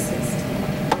 Monday the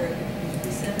 16th, here at the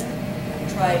community center.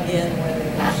 Try again whether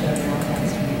they'll show down on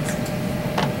streets.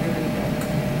 Here we go.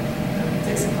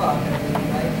 6 o'clock, I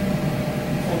believe, right?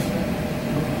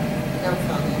 No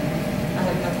comment. I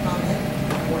have no comment.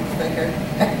 I want to thank our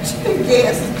two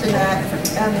guests tonight for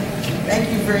coming. Thank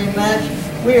you very much.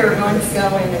 We are going to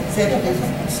go in executive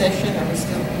session, or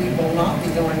we will not be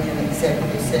going in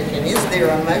executive session. Is there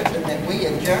a motion that we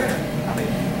adjourn?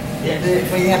 We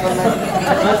have a motion.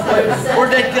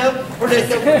 Where'd they go?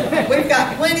 We've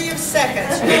got plenty of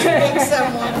seconds. Just pick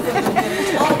someone from the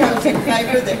minutes. All those in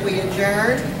favor that we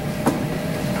adjourn?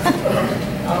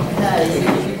 Okay, it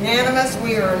is unanimous.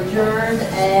 We are adjourned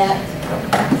at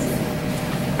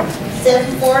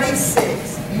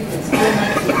 7:46. You can still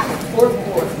make it 4:40.